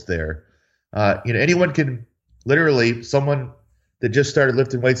variables there. Anyone can literally, someone that just started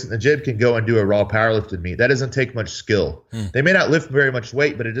lifting weights in the gym can go and do a raw powerlifting meet. That doesn't take much skill. They may not lift very much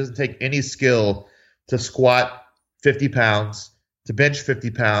weight, but it doesn't take any skill to squat 50 pounds, to bench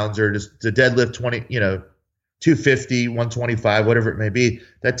 50 pounds, or just to deadlift 250, 125, whatever it may be.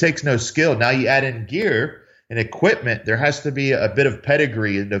 That takes no skill. Now you add in gear and equipment, there has to be a bit of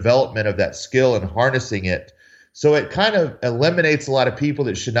pedigree and development of that skill and harnessing it. So it kind of eliminates a lot of people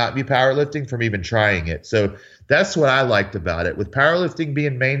that should not be powerlifting from even trying it. So that's what I liked about it. With powerlifting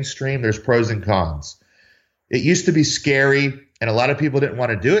being mainstream, there's pros and cons. It used to be scary, and a lot of people didn't want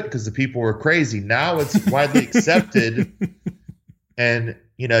to do it because the people were crazy. Now it's widely accepted, and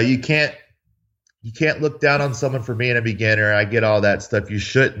you can't look down on someone for being a beginner. I get all that stuff. You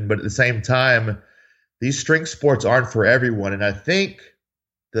shouldn't, but at the same time, these strength sports aren't for everyone, and I think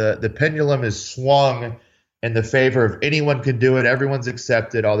the pendulum is swung in the favor of anyone can do it. Everyone's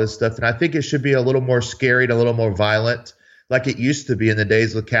accepted, all this stuff, and I think it should be a little more scary and a little more violent, like it used to be in the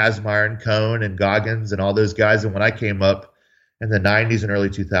days with Kazmaier and Cohn and Goggins and all those guys, and when I came up in the 90s and early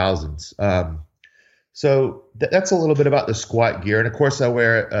 2000s. So that's a little bit about the squat gear. And of course, I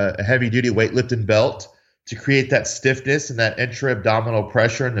wear a heavy duty weightlifting belt to create that stiffness and that intra-abdominal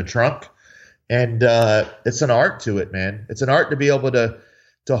pressure in the trunk. And it's an art to it, man. It's an art to be able to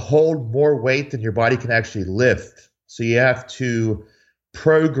hold more weight than your body can actually lift. So you have to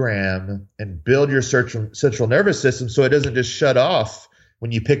program and build your central nervous system so it doesn't just shut off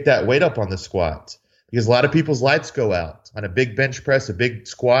when you pick that weight up on the squat. Because a lot of people's lights go out on a big bench press, a big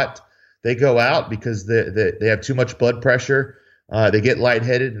squat. They go out because they have too much blood pressure. They get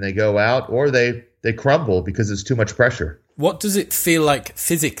lightheaded and they go out, or they crumble because it's too much pressure. What does it feel like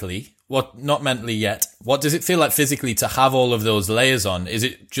physically? Not mentally yet. What does it feel like physically to have all of those layers on? Is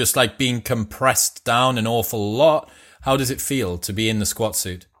it just like being compressed down an awful lot? How does it feel to be in the squat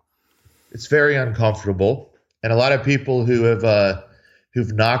suit? It's very uncomfortable, and a lot of people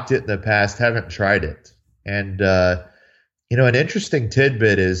who've knocked it in the past haven't tried it. And An interesting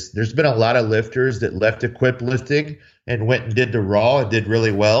tidbit is there's been a lot of lifters that left equipped lifting and went and did the raw and did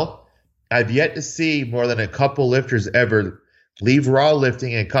really well. I've yet to see more than a couple lifters ever leave raw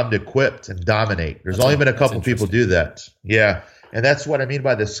lifting and come to equipped and dominate. There's only been a couple people do that. Yeah. And that's what I mean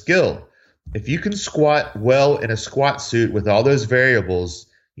by the skill. If you can squat well in a squat suit with all those variables,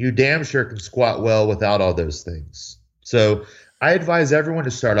 you damn sure can squat well without all those things. So I advise everyone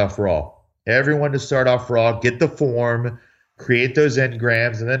to start off raw. Everyone to start off raw, get the form, create those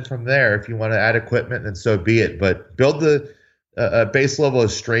engrams, and then from there, if you want to add equipment, then so be it. But build the base level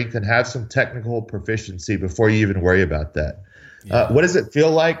of strength and have some technical proficiency before you even worry about that. Yeah. What does it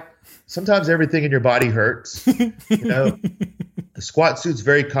feel like? Sometimes everything in your body hurts. The squat suit's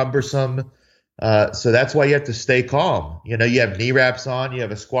very cumbersome. So that's why you have to stay calm. You have knee wraps on, you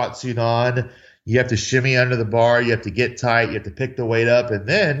have a squat suit on, you have to shimmy under the bar, you have to get tight, you have to pick the weight up, and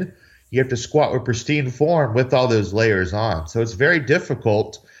then you have to squat with pristine form with all those layers on. So it's very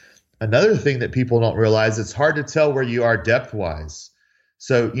difficult. Another thing that people don't realize, it's hard to tell where you are depth-wise.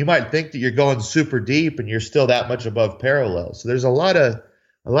 So you might think that you're going super deep and you're still that much above parallel. So there's a lot of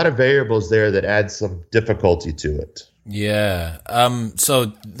variables there that add some difficulty to it. Yeah. So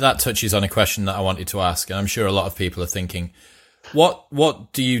that touches on a question that I wanted to ask, and I'm sure a lot of people are thinking,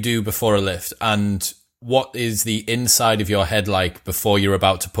 what do you do before a lift? And what is the inside of your head like before you're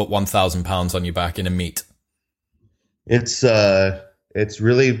about to put 1,000 pounds on your back in a meet? It's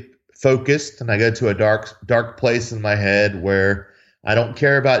really focused, and I go to a dark place in my head where I don't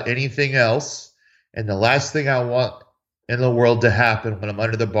care about anything else. And the last thing I want in the world to happen when I'm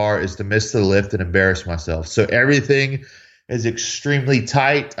under the bar is to miss the lift and embarrass myself. So everything is extremely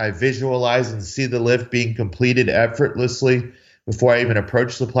tight. I visualize and see the lift being completed effortlessly before I even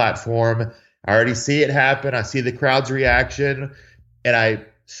approach the platform. I already see it happen. I see the crowd's reaction, and I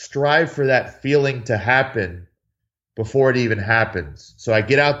strive for that feeling to happen before it even happens. So I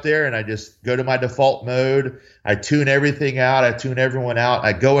get out there and I just go to my default mode. I tune everything out. I tune everyone out.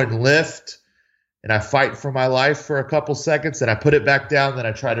 I go and lift, and I fight for my life for a couple seconds, and I put it back down. Then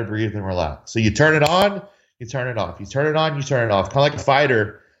I try to breathe and relax. So you turn it on, you turn it off. You turn it on, you turn it off. Kind of like a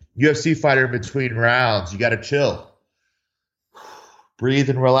fighter, UFC fighter in between rounds. You got to chill. Breathe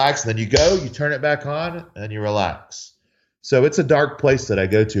and relax, and then you turn it back on, and then you relax. So it's a dark place that I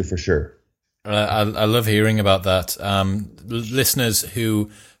go to for sure. I love hearing about that. Listeners who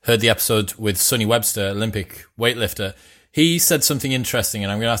heard the episode with Sonny Webster, Olympic weightlifter, he said something interesting,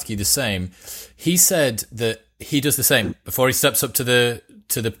 and I'm going to ask you the same. He said that he does the same. Before he steps up to the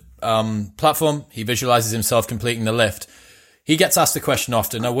platform, he visualizes himself completing the lift. He gets asked the question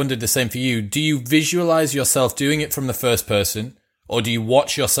often. I wondered the same for you. Do you visualize yourself doing it from the first person, or do you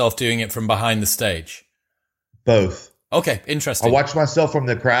watch yourself doing it from behind the stage? Both. Okay, interesting. I watch myself from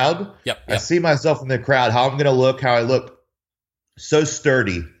the crowd. Yep. I see myself from the crowd, how I'm going to look, how I look so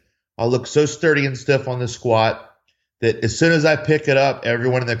sturdy. I'll look so sturdy and stiff on the squat that as soon as I pick it up,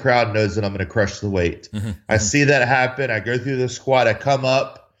 everyone in the crowd knows that I'm going to crush the weight. I see that happen. I go through the squat. I come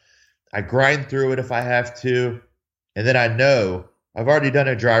up. I grind through it if I have to. And then I know I've already done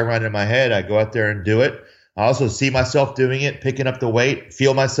a dry run in my head. I go out there and do it. I also see myself doing it, picking up the weight,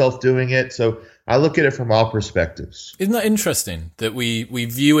 feel myself doing it. So I look at it from all perspectives. Isn't that interesting that we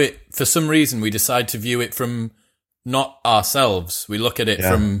view it, for some reason, we decide to view it from not ourselves. We look at it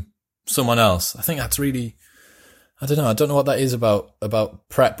from someone else. I think that's really, I don't know what that is about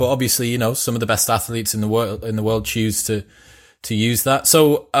prep, but obviously, some of the best athletes in the world choose to use that.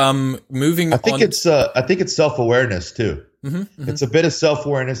 So, moving on. I think it's self-awareness too. It's a bit of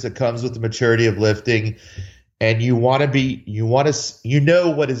self-awareness that comes with the maturity of lifting, and you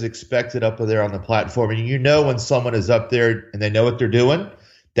know what is expected up there on the platform, and when someone is up there and they know what they're doing,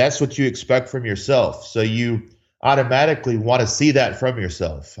 that's what you expect from yourself. So you automatically want to see that from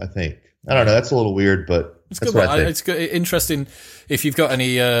yourself. I think. I don't know. That's a little weird, but it's that's good. What I think. It's good. Interesting. If you've got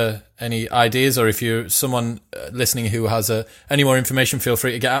any ideas, or if you're someone listening who has any more information, feel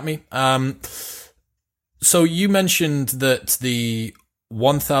free to get at me. So you mentioned that the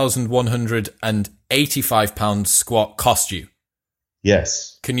 1,185 pound squat cost you.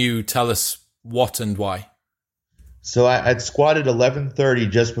 Yes. Can you tell us what and why? So I'd squatted 1130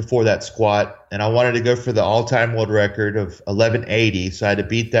 just before that squat, and I wanted to go for the all-time world record of 1180. So I had to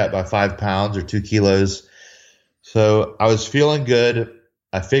beat that by 5 pounds or 2 kilos. So I was feeling good.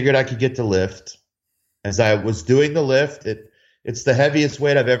 I figured I could get the lift. As I was doing the lift, it's the heaviest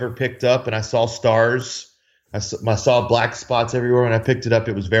weight I've ever picked up, and I saw stars. I saw black spots everywhere when I picked it up.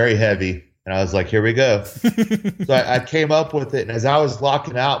 It was very heavy, and I was like, here we go. So I came up with it, and as I was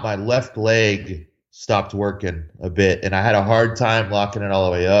locking out, my left leg stopped working a bit, and I had a hard time locking it all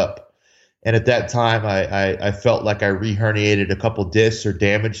the way up. And at that time, I felt like I re-herniated a couple discs or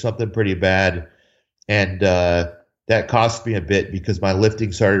damaged something pretty bad. And that cost me a bit because my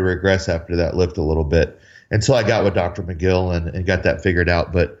lifting started to regress after that lift a little bit until I got with Dr. McGill and got that figured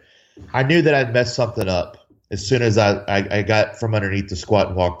out. But I knew that I'd messed something up as soon as I got from underneath the squat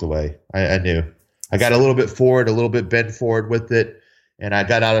and walked away. I knew. I got a little bit forward, a little bit bent forward with it, and I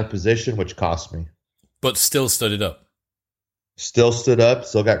got out of position, which cost me. But still stood it up. Still stood up,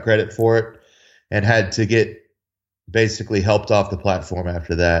 still got credit for it, and had to get basically helped off the platform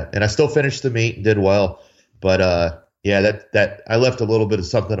after that. And I still finished the meet and did well. But yeah, that I left a little bit of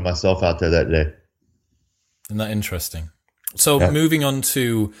something of myself out there that day. Isn't that interesting? So moving on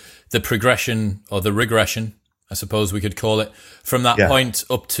to the progression or the regression, I suppose we could call it, from that point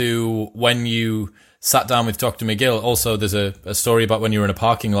up to when you sat down with Dr. McGill. Also, there's a story about when you were in a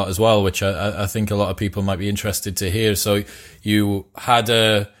parking lot as well, which I think a lot of people might be interested to hear. So you had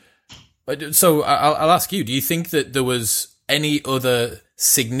so I'll ask you, do you think that there was any other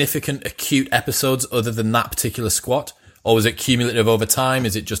significant acute episodes other than that particular squat? Or was it cumulative over time?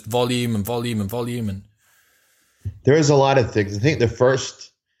 Is it just volume and volume and volume? And there was a lot of things. I think the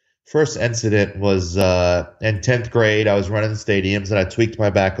first incident was in 10th grade. I was running stadiums and I tweaked my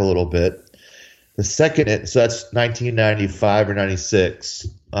back a little bit. The second, so that's 1995 or 96.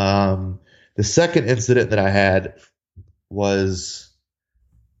 The second incident that I had was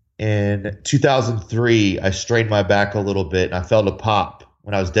in 2003. I strained my back a little bit and I felt a pop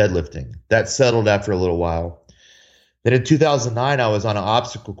when I was deadlifting. That settled after a little while. Then in 2009, I was on an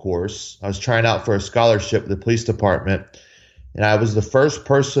obstacle course. I was trying out for a scholarship with the police department, and I was the first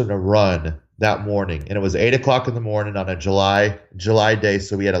person to run that morning. And it was 8 o'clock in the morning on a July day,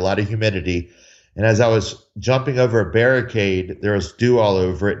 so we had a lot of humidity. And as I was jumping over a barricade, there was dew all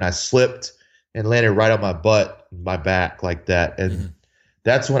over it, and I slipped and landed right on my butt, my back like that. And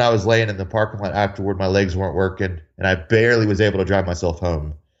that's when I was laying in the parking lot afterward. My legs weren't working, and I barely was able to drive myself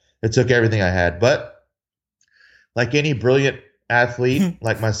home. It took everything I had. But like any brilliant athlete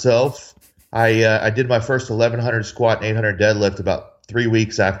like myself, I did my first 1,100 squat and 800 deadlift about 3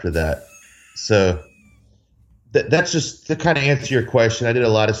 weeks after that. So that's just to kind of answer your question. I did a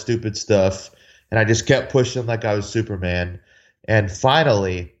lot of stupid stuff, and I just kept pushing like I was Superman. And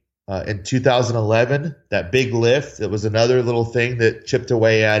finally, in 2011, that big lift, it was another little thing that chipped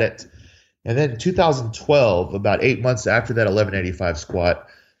away at it. And then in 2012, about 8 months after that 1185 squat,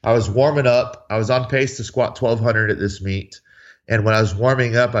 I was warming up. I was on pace to squat 1,200 at this meet. And when I was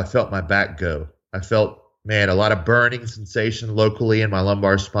warming up, I felt my back go. I felt, man, a lot of burning sensation locally in my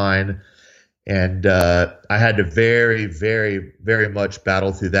lumbar spine. And I had to very, very, very much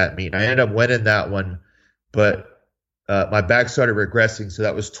battle through that meet. I ended up winning that one, but my back started regressing. So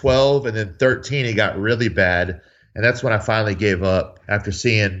that was 12. And then 13, it got really bad. And that's when I finally gave up after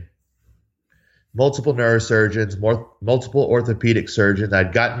seeing multiple neurosurgeons, multiple orthopedic surgeons.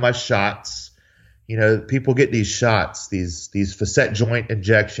 I'd gotten my shots. You know, people get these shots, these facet joint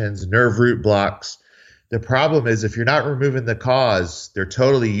injections, nerve root blocks. The problem is if you're not removing the cause, they're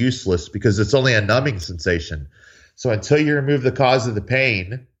totally useless because it's only a numbing sensation. So until you remove the cause of the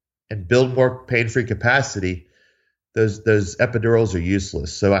pain and build more pain-free capacity, those epidurals are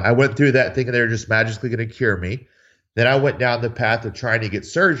useless. So I went through that thinking they were just magically going to cure me. Then I went down the path of trying to get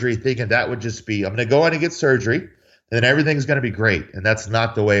surgery, thinking that would just be, I'm going to go in and get surgery, and then everything's going to be great. And that's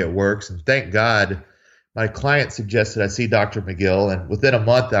not the way it works. And thank God my client suggested I see Dr. McGill, and within a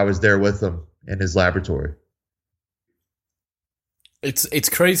month I was there with him in his laboratory. It's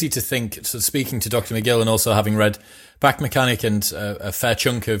crazy to think, so speaking to Dr. McGill and also having read Back Mechanic and a fair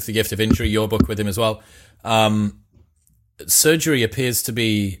chunk of The Gift of Injury, your book with him as well, surgery appears to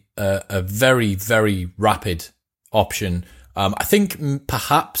be a very, very rapid option. I think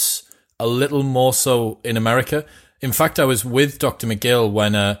perhaps a little more so in America. In fact, I was with Dr. McGill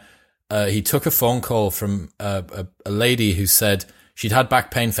when he took a phone call from a lady who said she'd had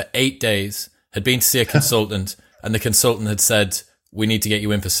back pain for 8 days, had been to see a consultant, and the consultant had said, we need to get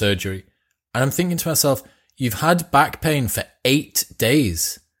you in for surgery. And I'm thinking to myself, you've had back pain for 8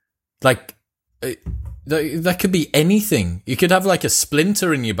 days. Like, that could be anything. You could have like a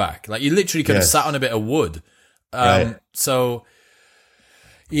splinter in your back. Like you literally could have sat on a bit of wood. Right. So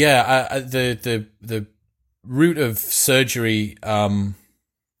yeah, the route of surgery,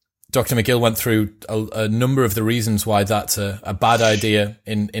 Dr. McGill went through a number of the reasons why that's a bad idea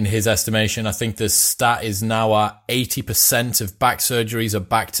in his estimation. I think the stat is now at 80% of back surgeries are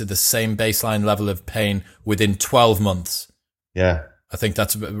back to the same baseline level of pain within 12 months. Yeah. I think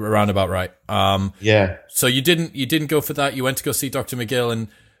that's around about right. Yeah. So you didn't go for that. You went to go see Dr. McGill and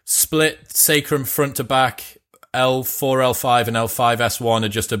split sacrum front to back. L4, L5, and L5S1 are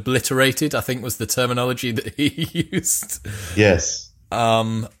just obliterated, I think was the terminology that he used. Yes.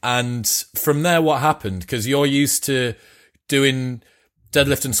 And from there, what happened? Because you're used to doing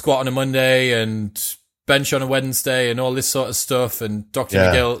deadlift and squat on a Monday and bench on a Wednesday and all this sort of stuff. And Dr.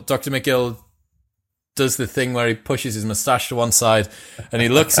 McGill does the thing where he pushes his mustache to one side and he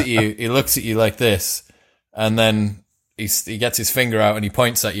looks at you like this, and then he gets his finger out and he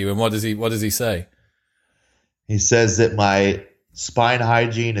points at you. And what does he say? He says that my spine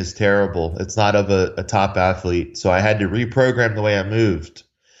hygiene is terrible. It's not of a top athlete. So I had to reprogram the way I moved.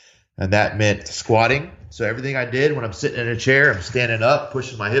 And that meant squatting. So everything I did when I'm sitting in a chair, I'm standing up,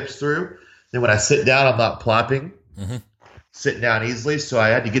 pushing my hips through. Then when I sit down, I'm not plopping, sitting down easily. So I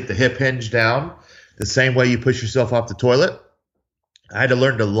had to get the hip hinge down the same way you push yourself off the toilet. I had to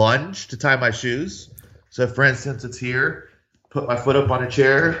learn to lunge to tie my shoes. So for instance, it's here, put my foot up on a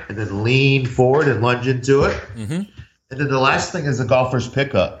chair and then lean forward and lunge into it. And then the last thing is a golfer's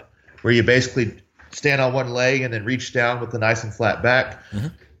pickup, where you basically stand on one leg and then reach down with a nice and flat back.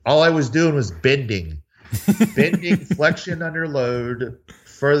 All I was doing was bending flexion under load,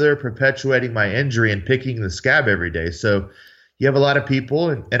 further perpetuating my injury and picking the scab every day. So you have a lot of people,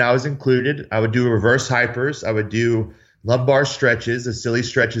 and I was included. I would do reverse hypers. I would do lumbar stretches, the silly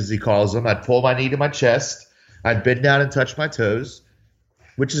stretches he calls them. I'd pull my knee to my chest. I'd bend down and touch my toes,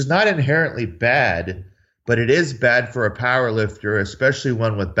 which is not inherently bad, but it is bad for a power lifter, especially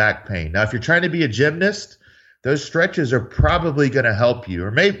one with back pain. Now, if you're trying to be a gymnast, those stretches are probably going to help you, or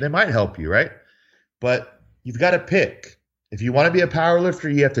maybe they might help you, right? But you've got to pick. If you want to be a power lifter,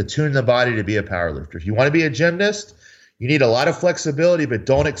 you have to tune the body to be a power lifter. If you want to be a gymnast, you need a lot of flexibility, but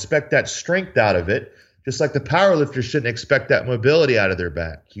don't expect that strength out of it. Just like the power lifter shouldn't expect that mobility out of their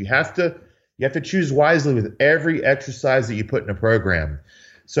back. You have to choose wisely with every exercise that you put in a program.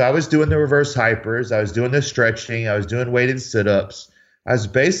 So I was doing the reverse hypers. I was doing the stretching. I was doing weighted sit-ups. I was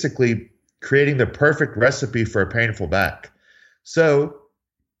basically creating the perfect recipe for a painful back. So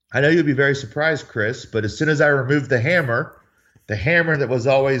I know you'll be very surprised, Chris, but as soon as I removed the hammer that was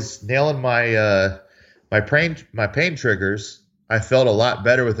always nailing my pain triggers, I felt a lot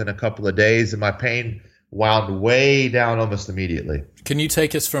better within a couple of days, and my pain wound way down almost immediately. Can you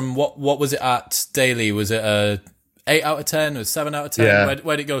take us from what was it at daily? Was it a 8 out of 10 or 7 out of 10? Yeah.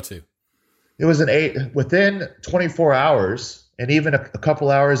 Where'd it go to? It was an 8 within 24 hours, and even a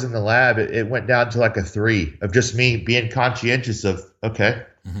couple hours in the lab, it went down to like a 3 of just me being conscientious of, okay,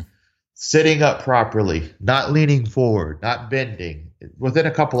 sitting up properly, not leaning forward, not bending. Within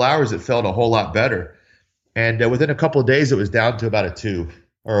a couple hours, it felt a whole lot better. And within a couple of days, it was down to about a 2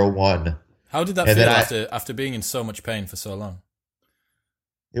 or a 1. How did that feel after being in so much pain for so long?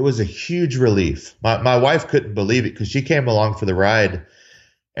 It was a huge relief. My wife couldn't believe it because she came along for the ride,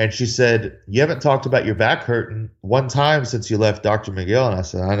 and she said, "You haven't talked about your back hurting one time since you left Dr. McGill." And I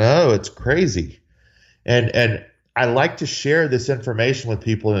said, "I know, it's crazy." And I like to share this information with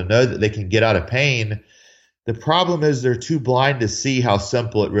people to know that they can get out of pain. The problem is they're too blind to see how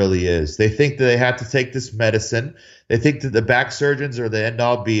simple it really is. They think that they have to take this medicine. They think that the back surgeons are the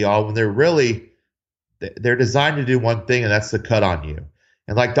end-all be-all when they're designed to do one thing, and that's to cut on you.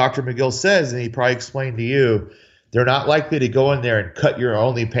 And like Dr. McGill says, and he probably explained to you, they're not likely to go in there and cut your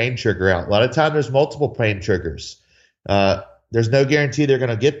only pain trigger out. A lot of time there's multiple pain triggers. There's no guarantee they're going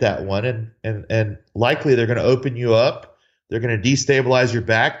to get that one, and likely they're going to open you up. They're going to destabilize your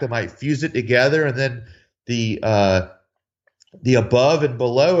back. They might fuse it together, and then the above and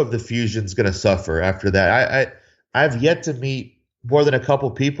below of the fusion is going to suffer after that. I've yet to meet more than a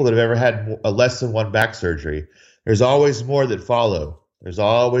couple people that have ever had a less than one back surgery. There's always more that follow. There's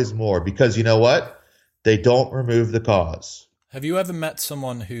always more because you know what? They don't remove the cause. Have you ever met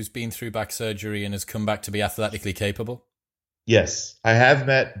someone who's been through back surgery and has come back to be athletically capable? Yes, I have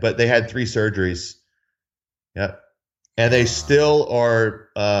met, but they had 3 surgeries. Yep. And they still are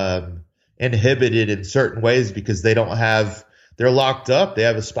inhibited in certain ways because they're locked up. They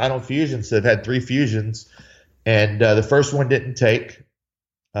have a spinal fusion, so they've had 3 fusions. And the first one didn't take.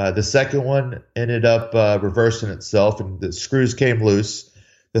 The second one ended up reversing itself, and the screws came loose.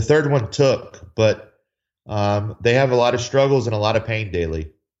 The third one took, but they have a lot of struggles and a lot of pain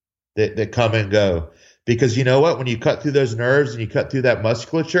daily that come and go. Because you know what? When you cut through those nerves and you cut through that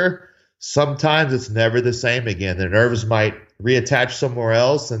musculature, sometimes it's never the same again. The nerves might reattach somewhere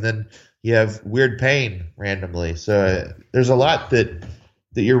else, and then you have weird pain randomly. So there's a lot that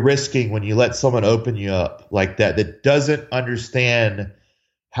you're risking when you let someone open you up like that doesn't understand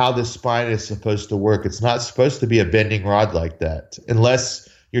how the spine is supposed to work. It's not supposed to be a bending rod like that unless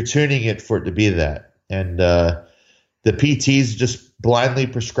you're tuning it for it to be that. And the PTs just blindly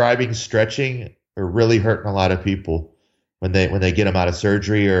prescribing stretching are really hurting a lot of people when they get them out of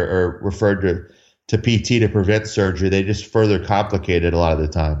surgery or referred to PT to prevent surgery. They just further complicate it a lot of the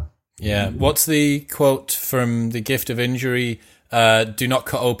time. Yeah. What's the quote from The Gift of Injury? Do not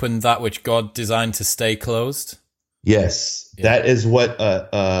cut open that which God designed to stay closed. Yes, yeah. That is what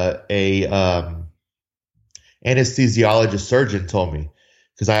a anesthesiologist surgeon told me,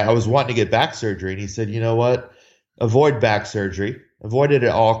 because I was wanting to get back surgery, and he said, you know what, avoid back surgery, avoid it at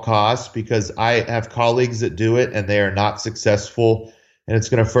all costs, because I have colleagues that do it and they are not successful, and it's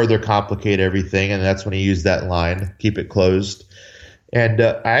going to further complicate everything. And that's when he used that line, keep it closed. And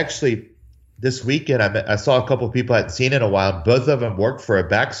I actually, this weekend, I saw a couple of people I hadn't seen in a while. Both of them worked for a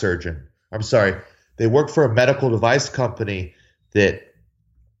back surgeon. I'm sorry, they worked for a medical device company that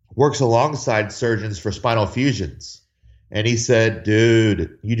works alongside surgeons for spinal fusions. And he said,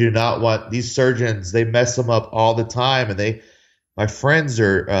 dude, you do not want these surgeons. They mess them up all the time. And my friends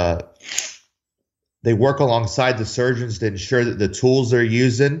they work alongside the surgeons to ensure that the tools they're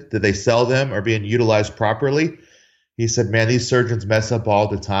using, that they sell them, are being utilized properly. He said, man, these surgeons mess up all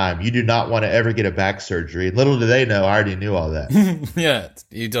the time. You do not want to ever get a back surgery. And little do they know, I already knew all that. Yeah,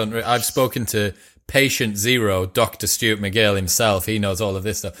 you don't. I've spoken to patient zero, Dr. Stuart McGill himself. He knows all of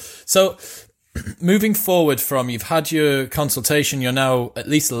this stuff. So moving forward from, you've had your consultation, you're now at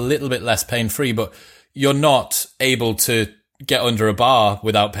least a little bit less pain-free, but you're not able to get under a bar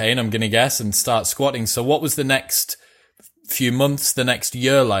without pain, I'm going to guess, and start squatting. So what was the next few months, the next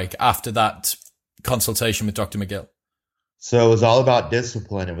year like after that consultation with Dr. McGill? So it was all about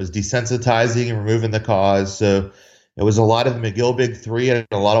discipline. It was desensitizing and removing the cause. So it was a lot of the McGill Big Three and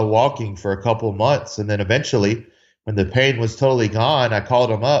a lot of walking for a couple of months. And then eventually, when the pain was totally gone, I called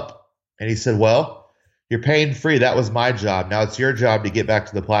him up and he said, well, you're pain free. That was my job. Now it's your job to get back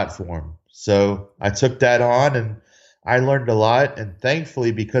to the platform. So I took that on and I learned a lot. And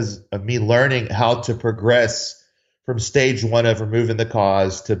thankfully, because of me learning how to progress from stage one of removing the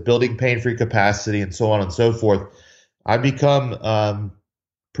cause to building pain-free capacity and so on and so forth, I become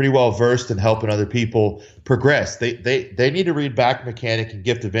pretty well versed in helping other people progress. They need to read Back Mechanic and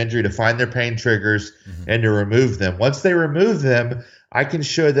Gift of Injury to find their pain triggers and to remove them. Once they remove them, I can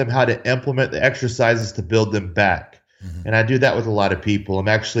show them how to implement the exercises to build them back. And I do that with a lot of people. I'm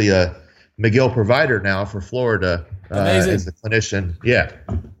actually a McGill provider now for Florida as a clinician. Yeah.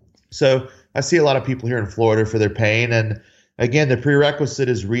 So I see a lot of people here in Florida for their pain. And again, the prerequisite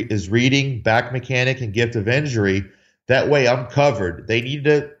is reading Back Mechanic and Gift of Injury. That way I'm covered. They need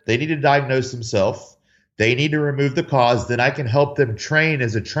to diagnose themselves. They need to remove the cause. Then I can help them train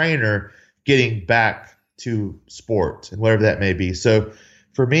as a trainer getting back to sport and whatever that may be. So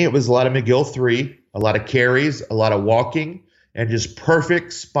for me, it was a lot of McGill 3, a lot of carries, a lot of walking, and just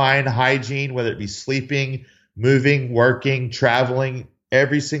perfect spine hygiene, whether it be sleeping, moving, working, traveling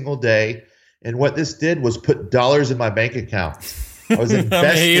every single day. And what this did was put dollars in my bank account. I was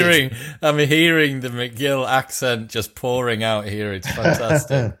investing. I'm hearing the McGill accent just pouring out here. It's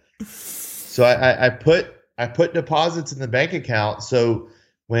fantastic. So I put deposits in the bank account. So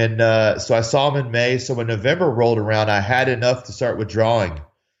so I saw them in May. So when November rolled around, I had enough to start withdrawing.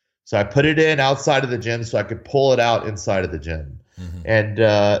 So I put it in outside of the gym so I could pull it out inside of the gym. And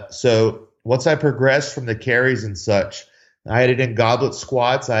so once I progressed from the carries and such, I had it in goblet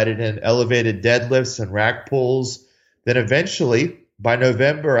squats. I had it in elevated deadlifts and rack pulls. Then eventually, by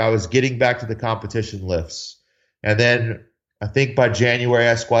November, I was getting back to the competition lifts. And then I think by January,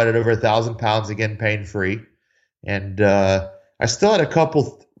 I squatted over 1,000 pounds again, pain-free. And I still had a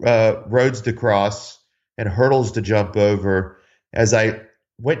couple roads to cross and hurdles to jump over as I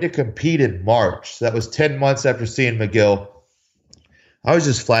went to compete in March. So that was 10 months after seeing McGill. I was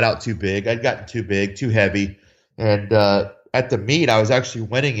just flat out too big. I'd gotten too big, too heavy. And at the meet, I was actually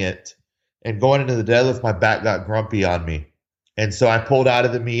winning it. And going into the deadlift, my back got grumpy on me. And so I pulled out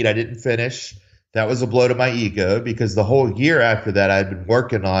of the meet. I didn't finish. That was a blow to my ego because the whole year after that, I'd been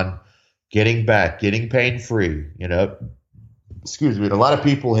working on getting back, getting pain-free, Excuse me. A lot of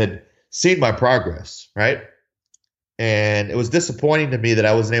people had seen my progress, right? And it was disappointing to me that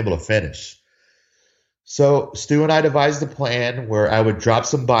I wasn't able to finish. So Stu and I devised a plan where I would drop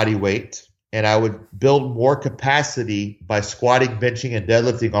some body weight and I would build more capacity by squatting, benching, and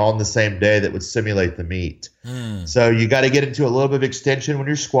deadlifting all in the same day that would simulate the meet. So you got to get into a little bit of extension when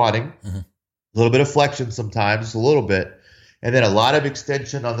you're squatting, a little bit of flexion sometimes, just a little bit, and then a lot of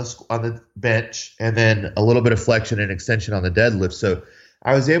extension on the bench, and then a little bit of flexion and extension on the deadlift. So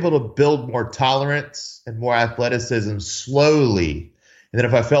I was able to build more tolerance and more athleticism slowly. And then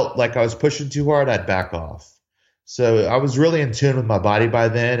if I felt like I was pushing too hard, I'd back off. So I was really in tune with my body by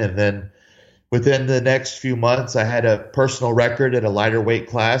then. And then within the next few months, I had a personal record at a lighter weight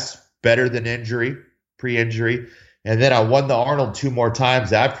class better than injury, pre-injury. And then I won the Arnold 2 more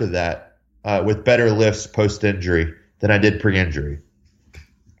times after that with better lifts post-injury than I did pre-injury.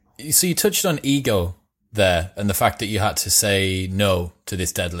 So you touched on ego there and the fact that you had to say no to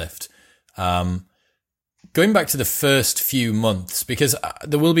this deadlift. Going back to the first few months, because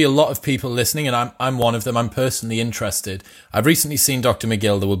there will be a lot of people listening, and I'm one of them. I'm personally interested. I've recently seen Dr.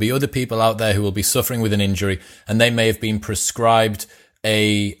 McGill. There will be other people out there who will be suffering with an injury, and they may have been prescribed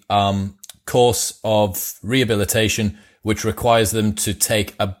a course of rehabilitation which requires them to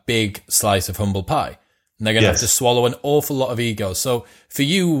take a big slice of humble pie. And they're going to have to swallow an awful lot of ego. So for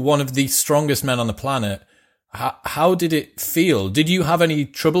you, one of the strongest men on the planet, how did it feel? Did you have any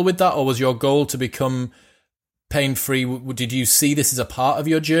trouble with that, or was your goal to become pain-free? Did you see this as a part of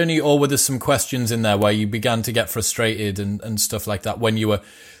your journey, or were there some questions in there where you began to get frustrated and stuff like that when you were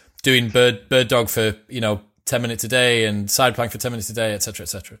doing bird dog for 10 minutes a day and side plank for 10 minutes a day, etc.,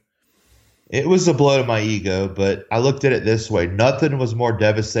 etc.? It was a blow to my ego, but I looked at it this way: nothing was more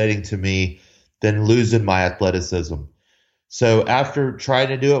devastating to me than losing my athleticism. So after trying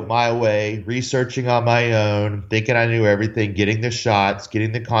to do it my way, researching on my own, thinking I knew everything, getting the shots,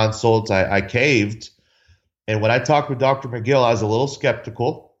 getting the consults, I caved. And when I talked with Dr. McGill, I was a little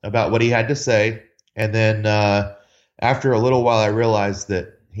skeptical about what he had to say. And then after a little while, I realized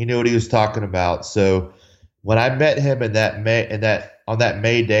that he knew what he was talking about. So when I met him on that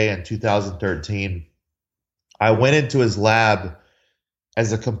May day in 2013, I went into his lab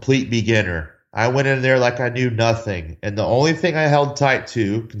as a complete beginner. I went in there like I knew nothing. And the only thing I held tight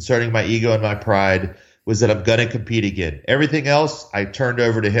to concerning my ego and my pride was that I'm going to compete again. Everything else, I turned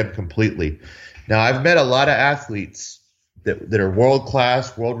over to him completely. Now, I've met a lot of athletes that are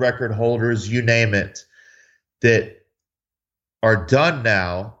world-class, world record holders, you name it, that are done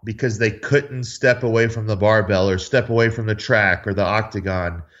now because they couldn't step away from the barbell or step away from the track or the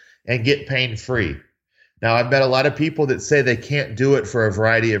octagon and get pain-free. Now, I've met a lot of people that say they can't do it for a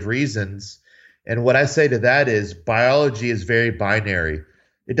variety of reasons. And what I say to that is biology is very binary.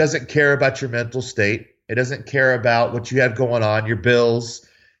 It doesn't care about your mental state. It doesn't care about what you have going on, your bills.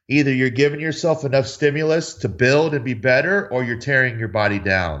 Either you're giving yourself enough stimulus to build and be better, or you're tearing your body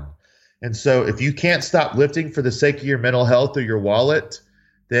down. And so if you can't stop lifting for the sake of your mental health or your wallet,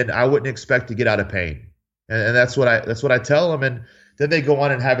 then I wouldn't expect to get out of pain. And that's what I tell them. And then they go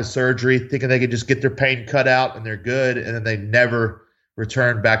on and have a surgery thinking they can just get their pain cut out and they're good. And then they never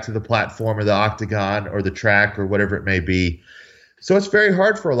return back to the platform or the octagon or the track or whatever it may be. So it's very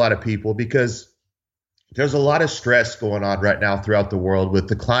hard for a lot of people because there's a lot of stress going on right now throughout the world with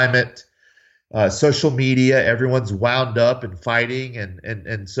the climate, social media. Everyone's wound up and fighting.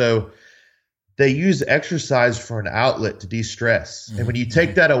 And so they use exercise for an outlet to de-stress. Mm-hmm. And when you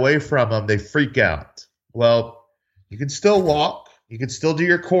take that away from them, they freak out. Well, you can still walk. You can still do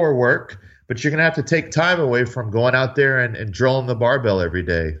your core work, but you're going to have to take time away from going out there and drilling the barbell every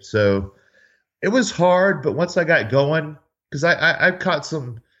day. So it was hard, but once I got going, because I caught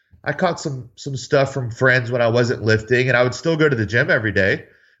some stuff from friends when I wasn't lifting, and I would still go to the gym every day,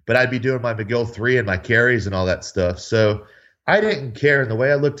 but I'd be doing my McGill 3 and my carries and all that stuff. So I didn't care. And the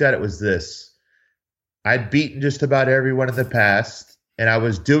way I looked at it was this: I'd beaten just about everyone in the past, and I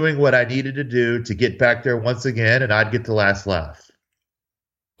was doing what I needed to do to get back there once again, and I'd get the last laugh.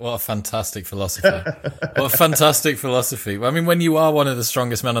 What a fantastic philosophy. What a fantastic philosophy. I mean, when you are one of the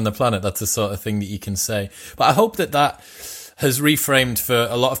strongest men on the planet, that's the sort of thing that you can say. But I hope that has reframed for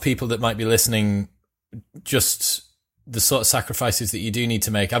a lot of people that might be listening just the sort of sacrifices that you do need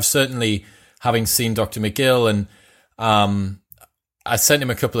to make. I've certainly, having seen Dr. McGill, and I sent him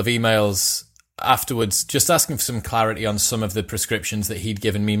a couple of emails afterwards just asking for some clarity on some of the prescriptions that he'd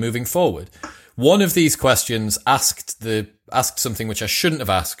given me moving forward. One of these questions asked something which I shouldn't have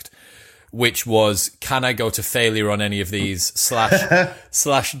asked, which was, can I go to failure on any of these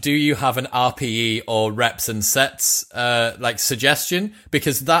slash do you have an RPE or reps and sets like suggestion?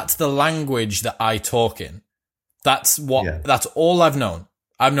 Because that's the language that I talk in. That's all I've known.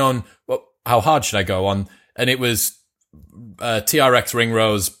 I've known, well, how hard should I go on? And it was TRX ring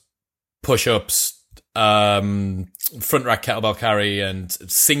rows, push-ups, front rack kettlebell carry, and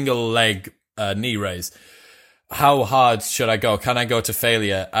single leg knee raise. How hard should I go? Can I go to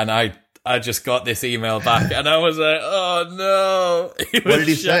failure? And I just got this email back, and I was like, oh no. What did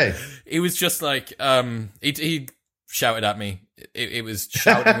he say? He was just like, he shouted at me. It was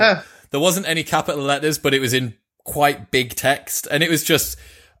shouting. There wasn't any capital letters, but it was in quite big text. And it was just,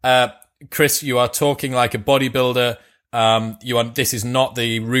 Chris, you are talking like a bodybuilder. This is not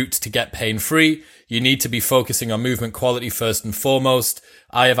the route to get pain free. You need to be focusing on movement quality first and foremost.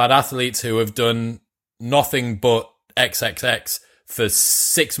 I have had athletes who have done nothing but XXX for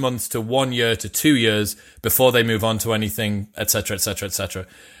 6 months to 1 year to 2 years before they move on to anything, etc., etc., etc.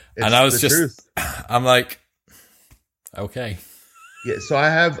 And I was just, truth. I'm like, okay. Yeah. So I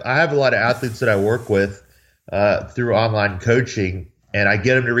have a lot of athletes that I work with through online coaching, and I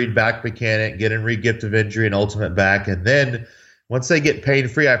get them to read Back Mechanic, get them to read Gift of Injury and Ultimate Back. And then once they get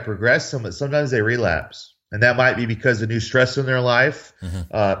pain-free, I progress them, but sometimes they relapse. And that might be because of new stress in their life.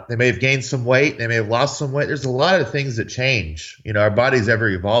 Mm-hmm. They may have gained some weight. They may have lost some weight. There's a lot of things that change. You know, our body's ever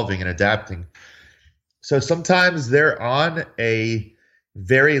evolving and adapting. So sometimes they're on a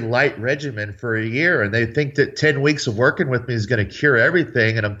very light regimen for a year, and they think that 10 weeks of working with me is going to cure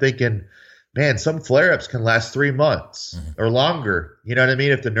everything. And I'm thinking, man, some flare-ups can last 3 months or longer. You know what I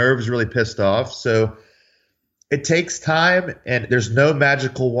mean? If the nerve's really pissed off. So it takes time, and there's no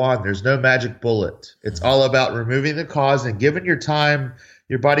magical wand. There's no magic bullet. It's all about removing the cause and giving your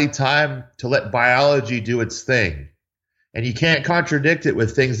body time to let biology do its thing. And you can't contradict it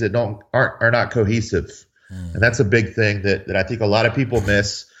with things that are not cohesive. And that's a big thing that I think a lot of people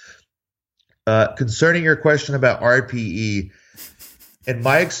miss. Concerning your question about RPE, in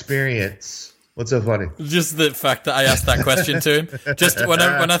my experience, what's so funny? Just the fact that I asked that question to him. Just when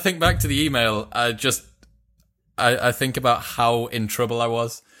I think back to the email, I think about how in trouble I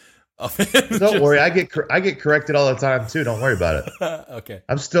was. Don't worry, I get corrected all the time too. Don't worry about it. Okay,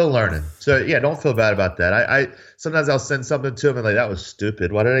 I'm still learning. So yeah, don't feel bad about that. I sometimes I'll send something to him and like, that was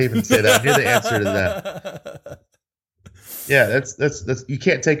stupid. Why did I even say that? I knew the answer to that. Yeah, that's you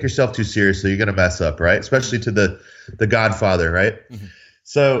can't take yourself too seriously. You're gonna mess up, right? Especially to the Godfather, right? Mm-hmm.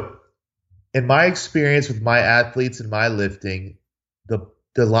 So in my experience with my athletes and my lifting,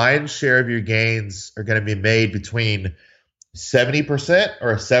 the lion's share of your gains are going to be made between 70%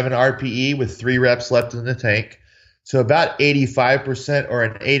 or a 7 RPE with 3 reps left in the tank. So about 85% or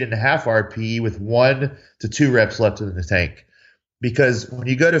an 8.5 RPE with 1 to 2 reps left in the tank. Because when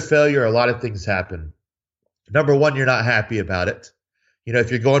you go to failure, a lot of things happen. Number one, you're not happy about it. You know, if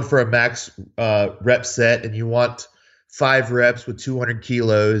you're going for a max rep set and you want 5 reps with 200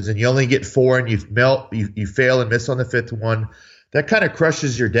 kilos and you only get 4 and you fail and miss on the 5th one, that kind of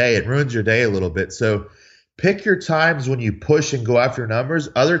crushes your day. It ruins your day a little bit. So pick your times when you push and go after numbers.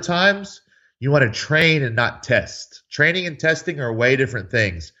 Other times you want to train and not test. Training and testing are way different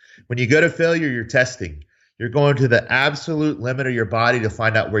things. When you go to failure, you're testing. You're going to the absolute limit of your body to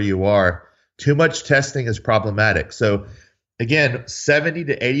find out where you are. Too much testing is problematic. So again, 70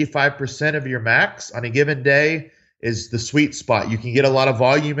 to 85% of your max on a given day is the sweet spot. You can get a lot of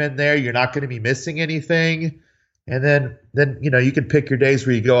volume in there. You're not going to be missing anything. And then you know, you can pick your days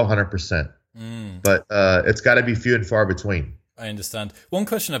where you go 100%. But it's got to be few and far between. I understand. One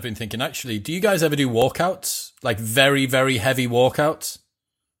question I've been thinking, actually, do you guys ever do walkouts? Like very, very heavy walkouts?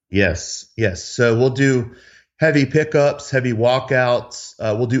 Yes. So we'll do heavy pickups, heavy walkouts.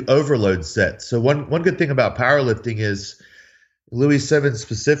 We'll do overload sets. So one good thing about powerlifting is Louis Simmons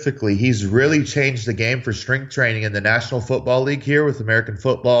specifically, he's really changed the game for strength training in the National Football League here with American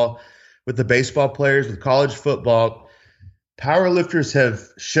football, with the baseball players, with college football. Powerlifters have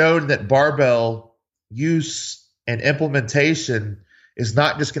shown that barbell use and implementation is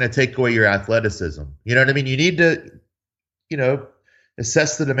not just going to take away your athleticism. You know what I mean? You need to, you know,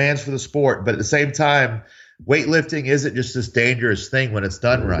 assess the demands for the sport, but at the same time, weightlifting isn't just this dangerous thing when it's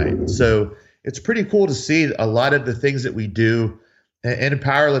done right. So it's pretty cool to see a lot of the things that we do in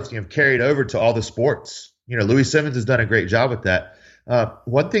powerlifting have carried over to all the sports. You know, Louis Simmons has done a great job with that.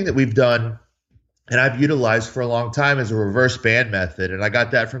 One thing that we've done and I've utilized for a long time is a reverse band method. And I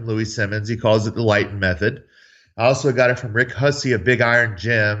got that from Louis Simmons. He calls it the Lighten method. I also got it from Rick Hussey of Big Iron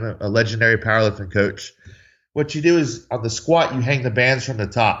Gym, a legendary powerlifting coach. What you do is on the squat, you hang the bands from the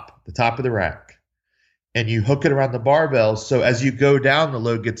top of the rack, and you hook it around the barbell. So as you go down, the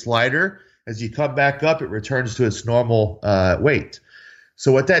load gets lighter. As you come back up, it returns to its normal weight.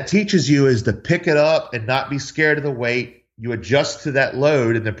 So what that teaches you is to pick it up and not be scared of the weight. You adjust to that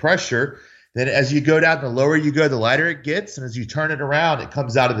load and the pressure. Then as you go down, the lower you go, the lighter it gets. And as you turn it around, it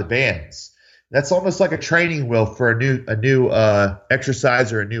comes out of the bands. That's almost like a training wheel for a new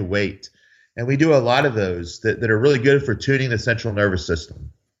exercise or a new weight. And we do a lot of those that are really good for tuning the central nervous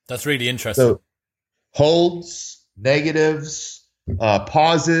system. That's really interesting. So holds, negatives,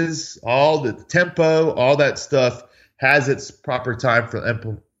 pauses, all the tempo, all that stuff has its proper time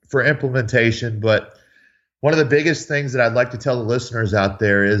for implementation. But one of the biggest things that I'd like to tell the listeners out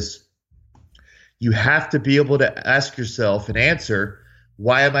there is you have to be able to ask yourself and answer,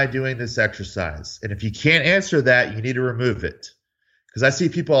 why am I doing this exercise? And if you can't answer that, you need to remove it. Because I see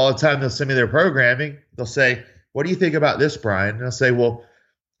people all the time, they'll send me their programming. They'll say, what do you think about this, Brian? And I'll say, well,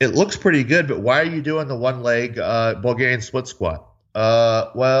 it looks pretty good, but why are you doing the one leg Bulgarian split squat?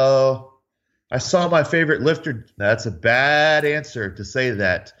 Well, I saw my favorite lifter. That's a bad answer to say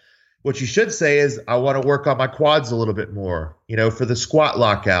that. What you should say is, I want to work on my quads a little bit more, for the squat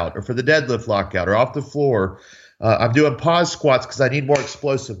lockout or for the deadlift lockout or off the floor. I'm doing pause squats because I need more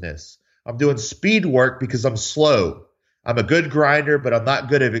explosiveness. I'm doing speed work because I'm slow. I'm a good grinder, but I'm not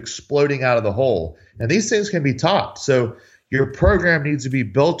good at exploding out of the hole. And these things can be taught. So your program needs to be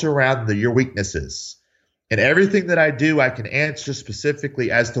built around your weaknesses. And everything that I do, I can answer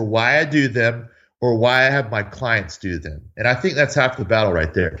specifically as to why I do them or why I have my clients do them. And I think that's half the battle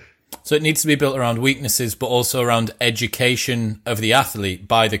right there. So it needs to be built around weaknesses, but also around education of the athlete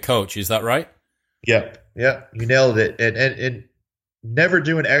by the coach. Is that right? Yep. You nailed it. And never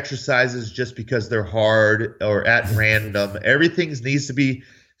doing exercises just because they're hard or at random. Everything needs to be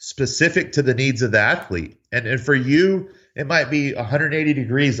specific to the needs of the athlete. And for you, it might be 180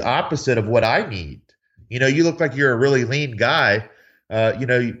 degrees opposite of what I need. You look like you're a really lean guy.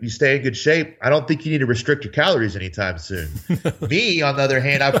 You stay in good shape. I don't think you need to restrict your calories anytime soon. Me, on the other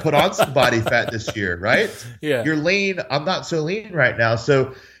hand, I've put on some body fat this year, right? Yeah. You're lean. I'm not so lean right now.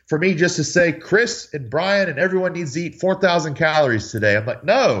 So for me, just to say Chris and Brian and everyone needs to eat 4,000 calories today, I'm like,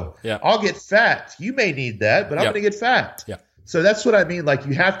 no, I'll get fat. You may need that, but I'm going to get fat. Yeah. So that's what I mean. Like,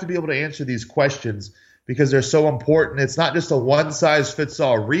 you have to be able to answer these questions because they're so important. It's not just a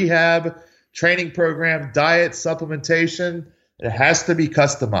one-size-fits-all rehab, training program, diet, supplementation. It has to be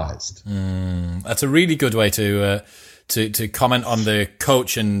customized. That's a really good way to comment on the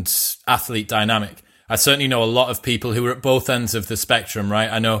coach and athlete dynamic. I certainly know a lot of people who are at both ends of the spectrum, right?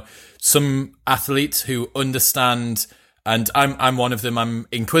 I know some athletes who understand, and I'm one of them. I'm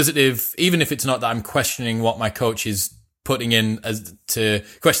inquisitive, even if it's not that I'm questioning what my coach is putting in as to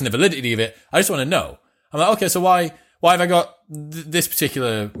question the validity of it. I just want to know. I'm like, okay, so why have I got this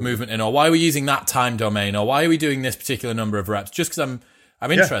particular movement in, or why are we using that time domain, or why are we doing this particular number of reps? Just because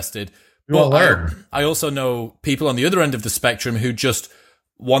I'm interested. But I also know people on the other end of the spectrum who just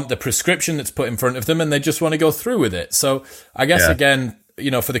want the prescription that's put in front of them and they just want to go through with it. So I guess again,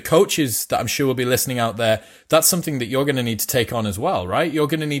 for the coaches that I'm sure will be listening out there, that's something that you're going to need to take on as well, right? You're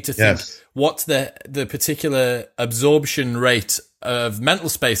going to need to think, what's the particular absorption rate of mental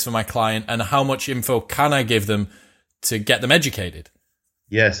space for my client, and how much info can I give them to get them educated?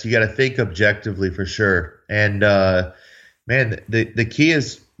 Yes, you got to think objectively for sure. And man, the key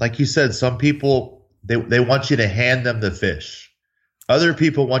is, like you said, some people, they want you to hand them the fish. Other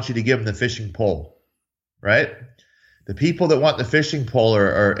people want you to give them the fishing pole, right? The people that want the fishing pole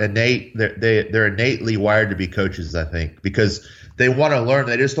are innate. They're innately wired to be coaches, I think, because they want to learn.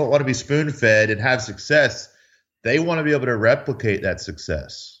 They just don't want to be spoon-fed and have success. They want to be able to replicate that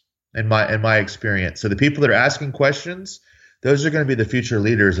success, in my experience. So the people that are asking questions, those are going to be the future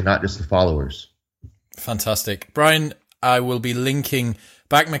leaders and not just the followers. Fantastic. Brian, I will be linking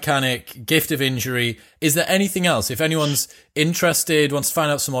Back Mechanic, Gift of Injury. Is there anything else? If anyone's interested, wants to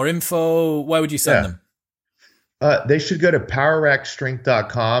find out some more info, where would you send them? They should go to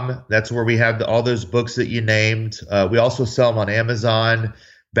powerrackstrength.com. That's where we have all those books that you named. We also sell them on Amazon,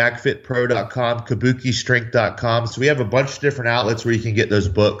 backfitpro.com, kabukistrength.com. So we have a bunch of different outlets where you can get those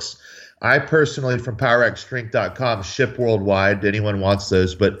books. I personally, from powerrackstrength.com, ship worldwide to anyone wants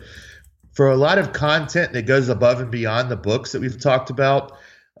those. But for a lot of content that goes above and beyond the books that we've talked about,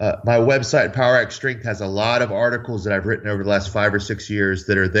 my website, Power Rack Strength, has a lot of articles that I've written over the last 5 or 6 years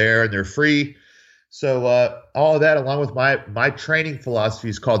that are there, and they're free. So all of that, along with my training philosophy,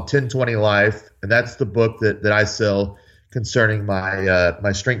 is called 10/20 Life, and that's the book that I sell concerning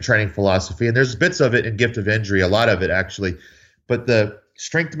my strength training philosophy. And there's bits of it in Gift of Injury, a lot of it actually. But the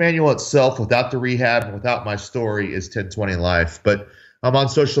strength manual itself, without the rehab and without my story, is 10/20 Life. But I'm on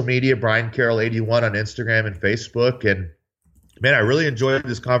social media, Brian Carroll 81 on Instagram and Facebook. And man, I really enjoyed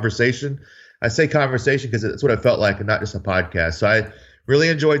this conversation. I say conversation because it's what it felt like and not just a podcast. So I really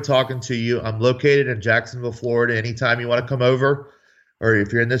enjoyed talking to you. I'm located in Jacksonville, Florida. Anytime you want to come over, or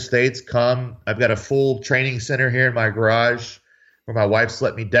if you're in the States, come. I've got a full training center here in my garage where my wife's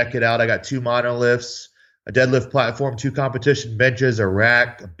let me deck it out. I got 2 monolifts, a deadlift platform, 2 competition benches, a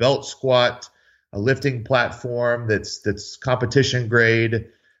rack, a belt squat, a lifting platform that's competition grade,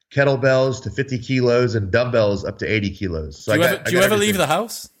 kettlebells to 50 kilos, and dumbbells up to 80 kilos. So do you ever leave the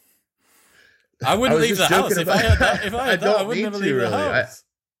house? I wouldn't leave the house. If I had that, I wouldn't ever leave the house.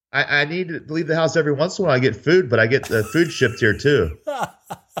 I need to leave the house every once in a while. I get food, but I get the food shipped here too.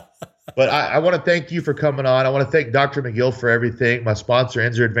 But I want to thank you for coming on. I want to thank Dr. McGill for everything, my sponsor,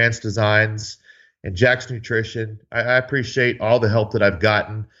 Enzor Advanced Designs, and Jack's Nutrition. I appreciate all the help that I've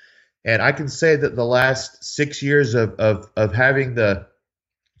gotten. And I can say that the last 6 years of having the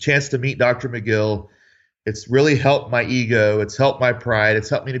chance to meet Dr. McGill It's really helped my ego. It's helped my pride. It's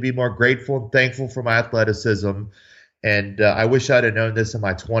helped me to be more grateful and thankful for my athleticism. And I wish I'd have known this in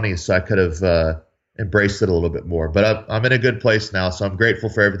my 20s so I could have embraced it a little bit more. But I'm in a good place now, so I'm grateful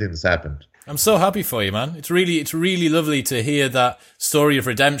for everything that's happened. I'm so happy for you, man. It's really lovely to hear that story of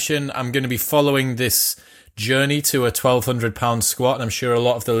redemption. I'm going to be following this journey to a 1,200 pound squat, and I'm sure a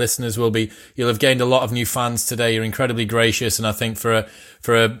lot of the listeners will be. You'll have gained a lot of new fans today. You're incredibly gracious, and I think for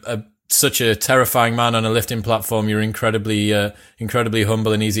such a terrifying man on a lifting platform, you're incredibly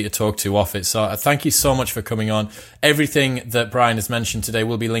humble and easy to talk to off it. So thank you so much for coming on. Everything that Brian has mentioned today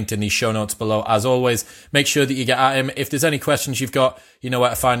will be linked in the show notes below. As always, make sure that you get at him. If there's any questions you've got, you know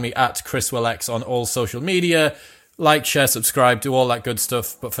where to find me, at ChrisWillX on all social media. Like, share, subscribe, do all that good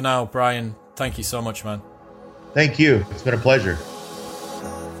stuff. But for now, Brian, thank you so much, man. Thank you. It's been a pleasure.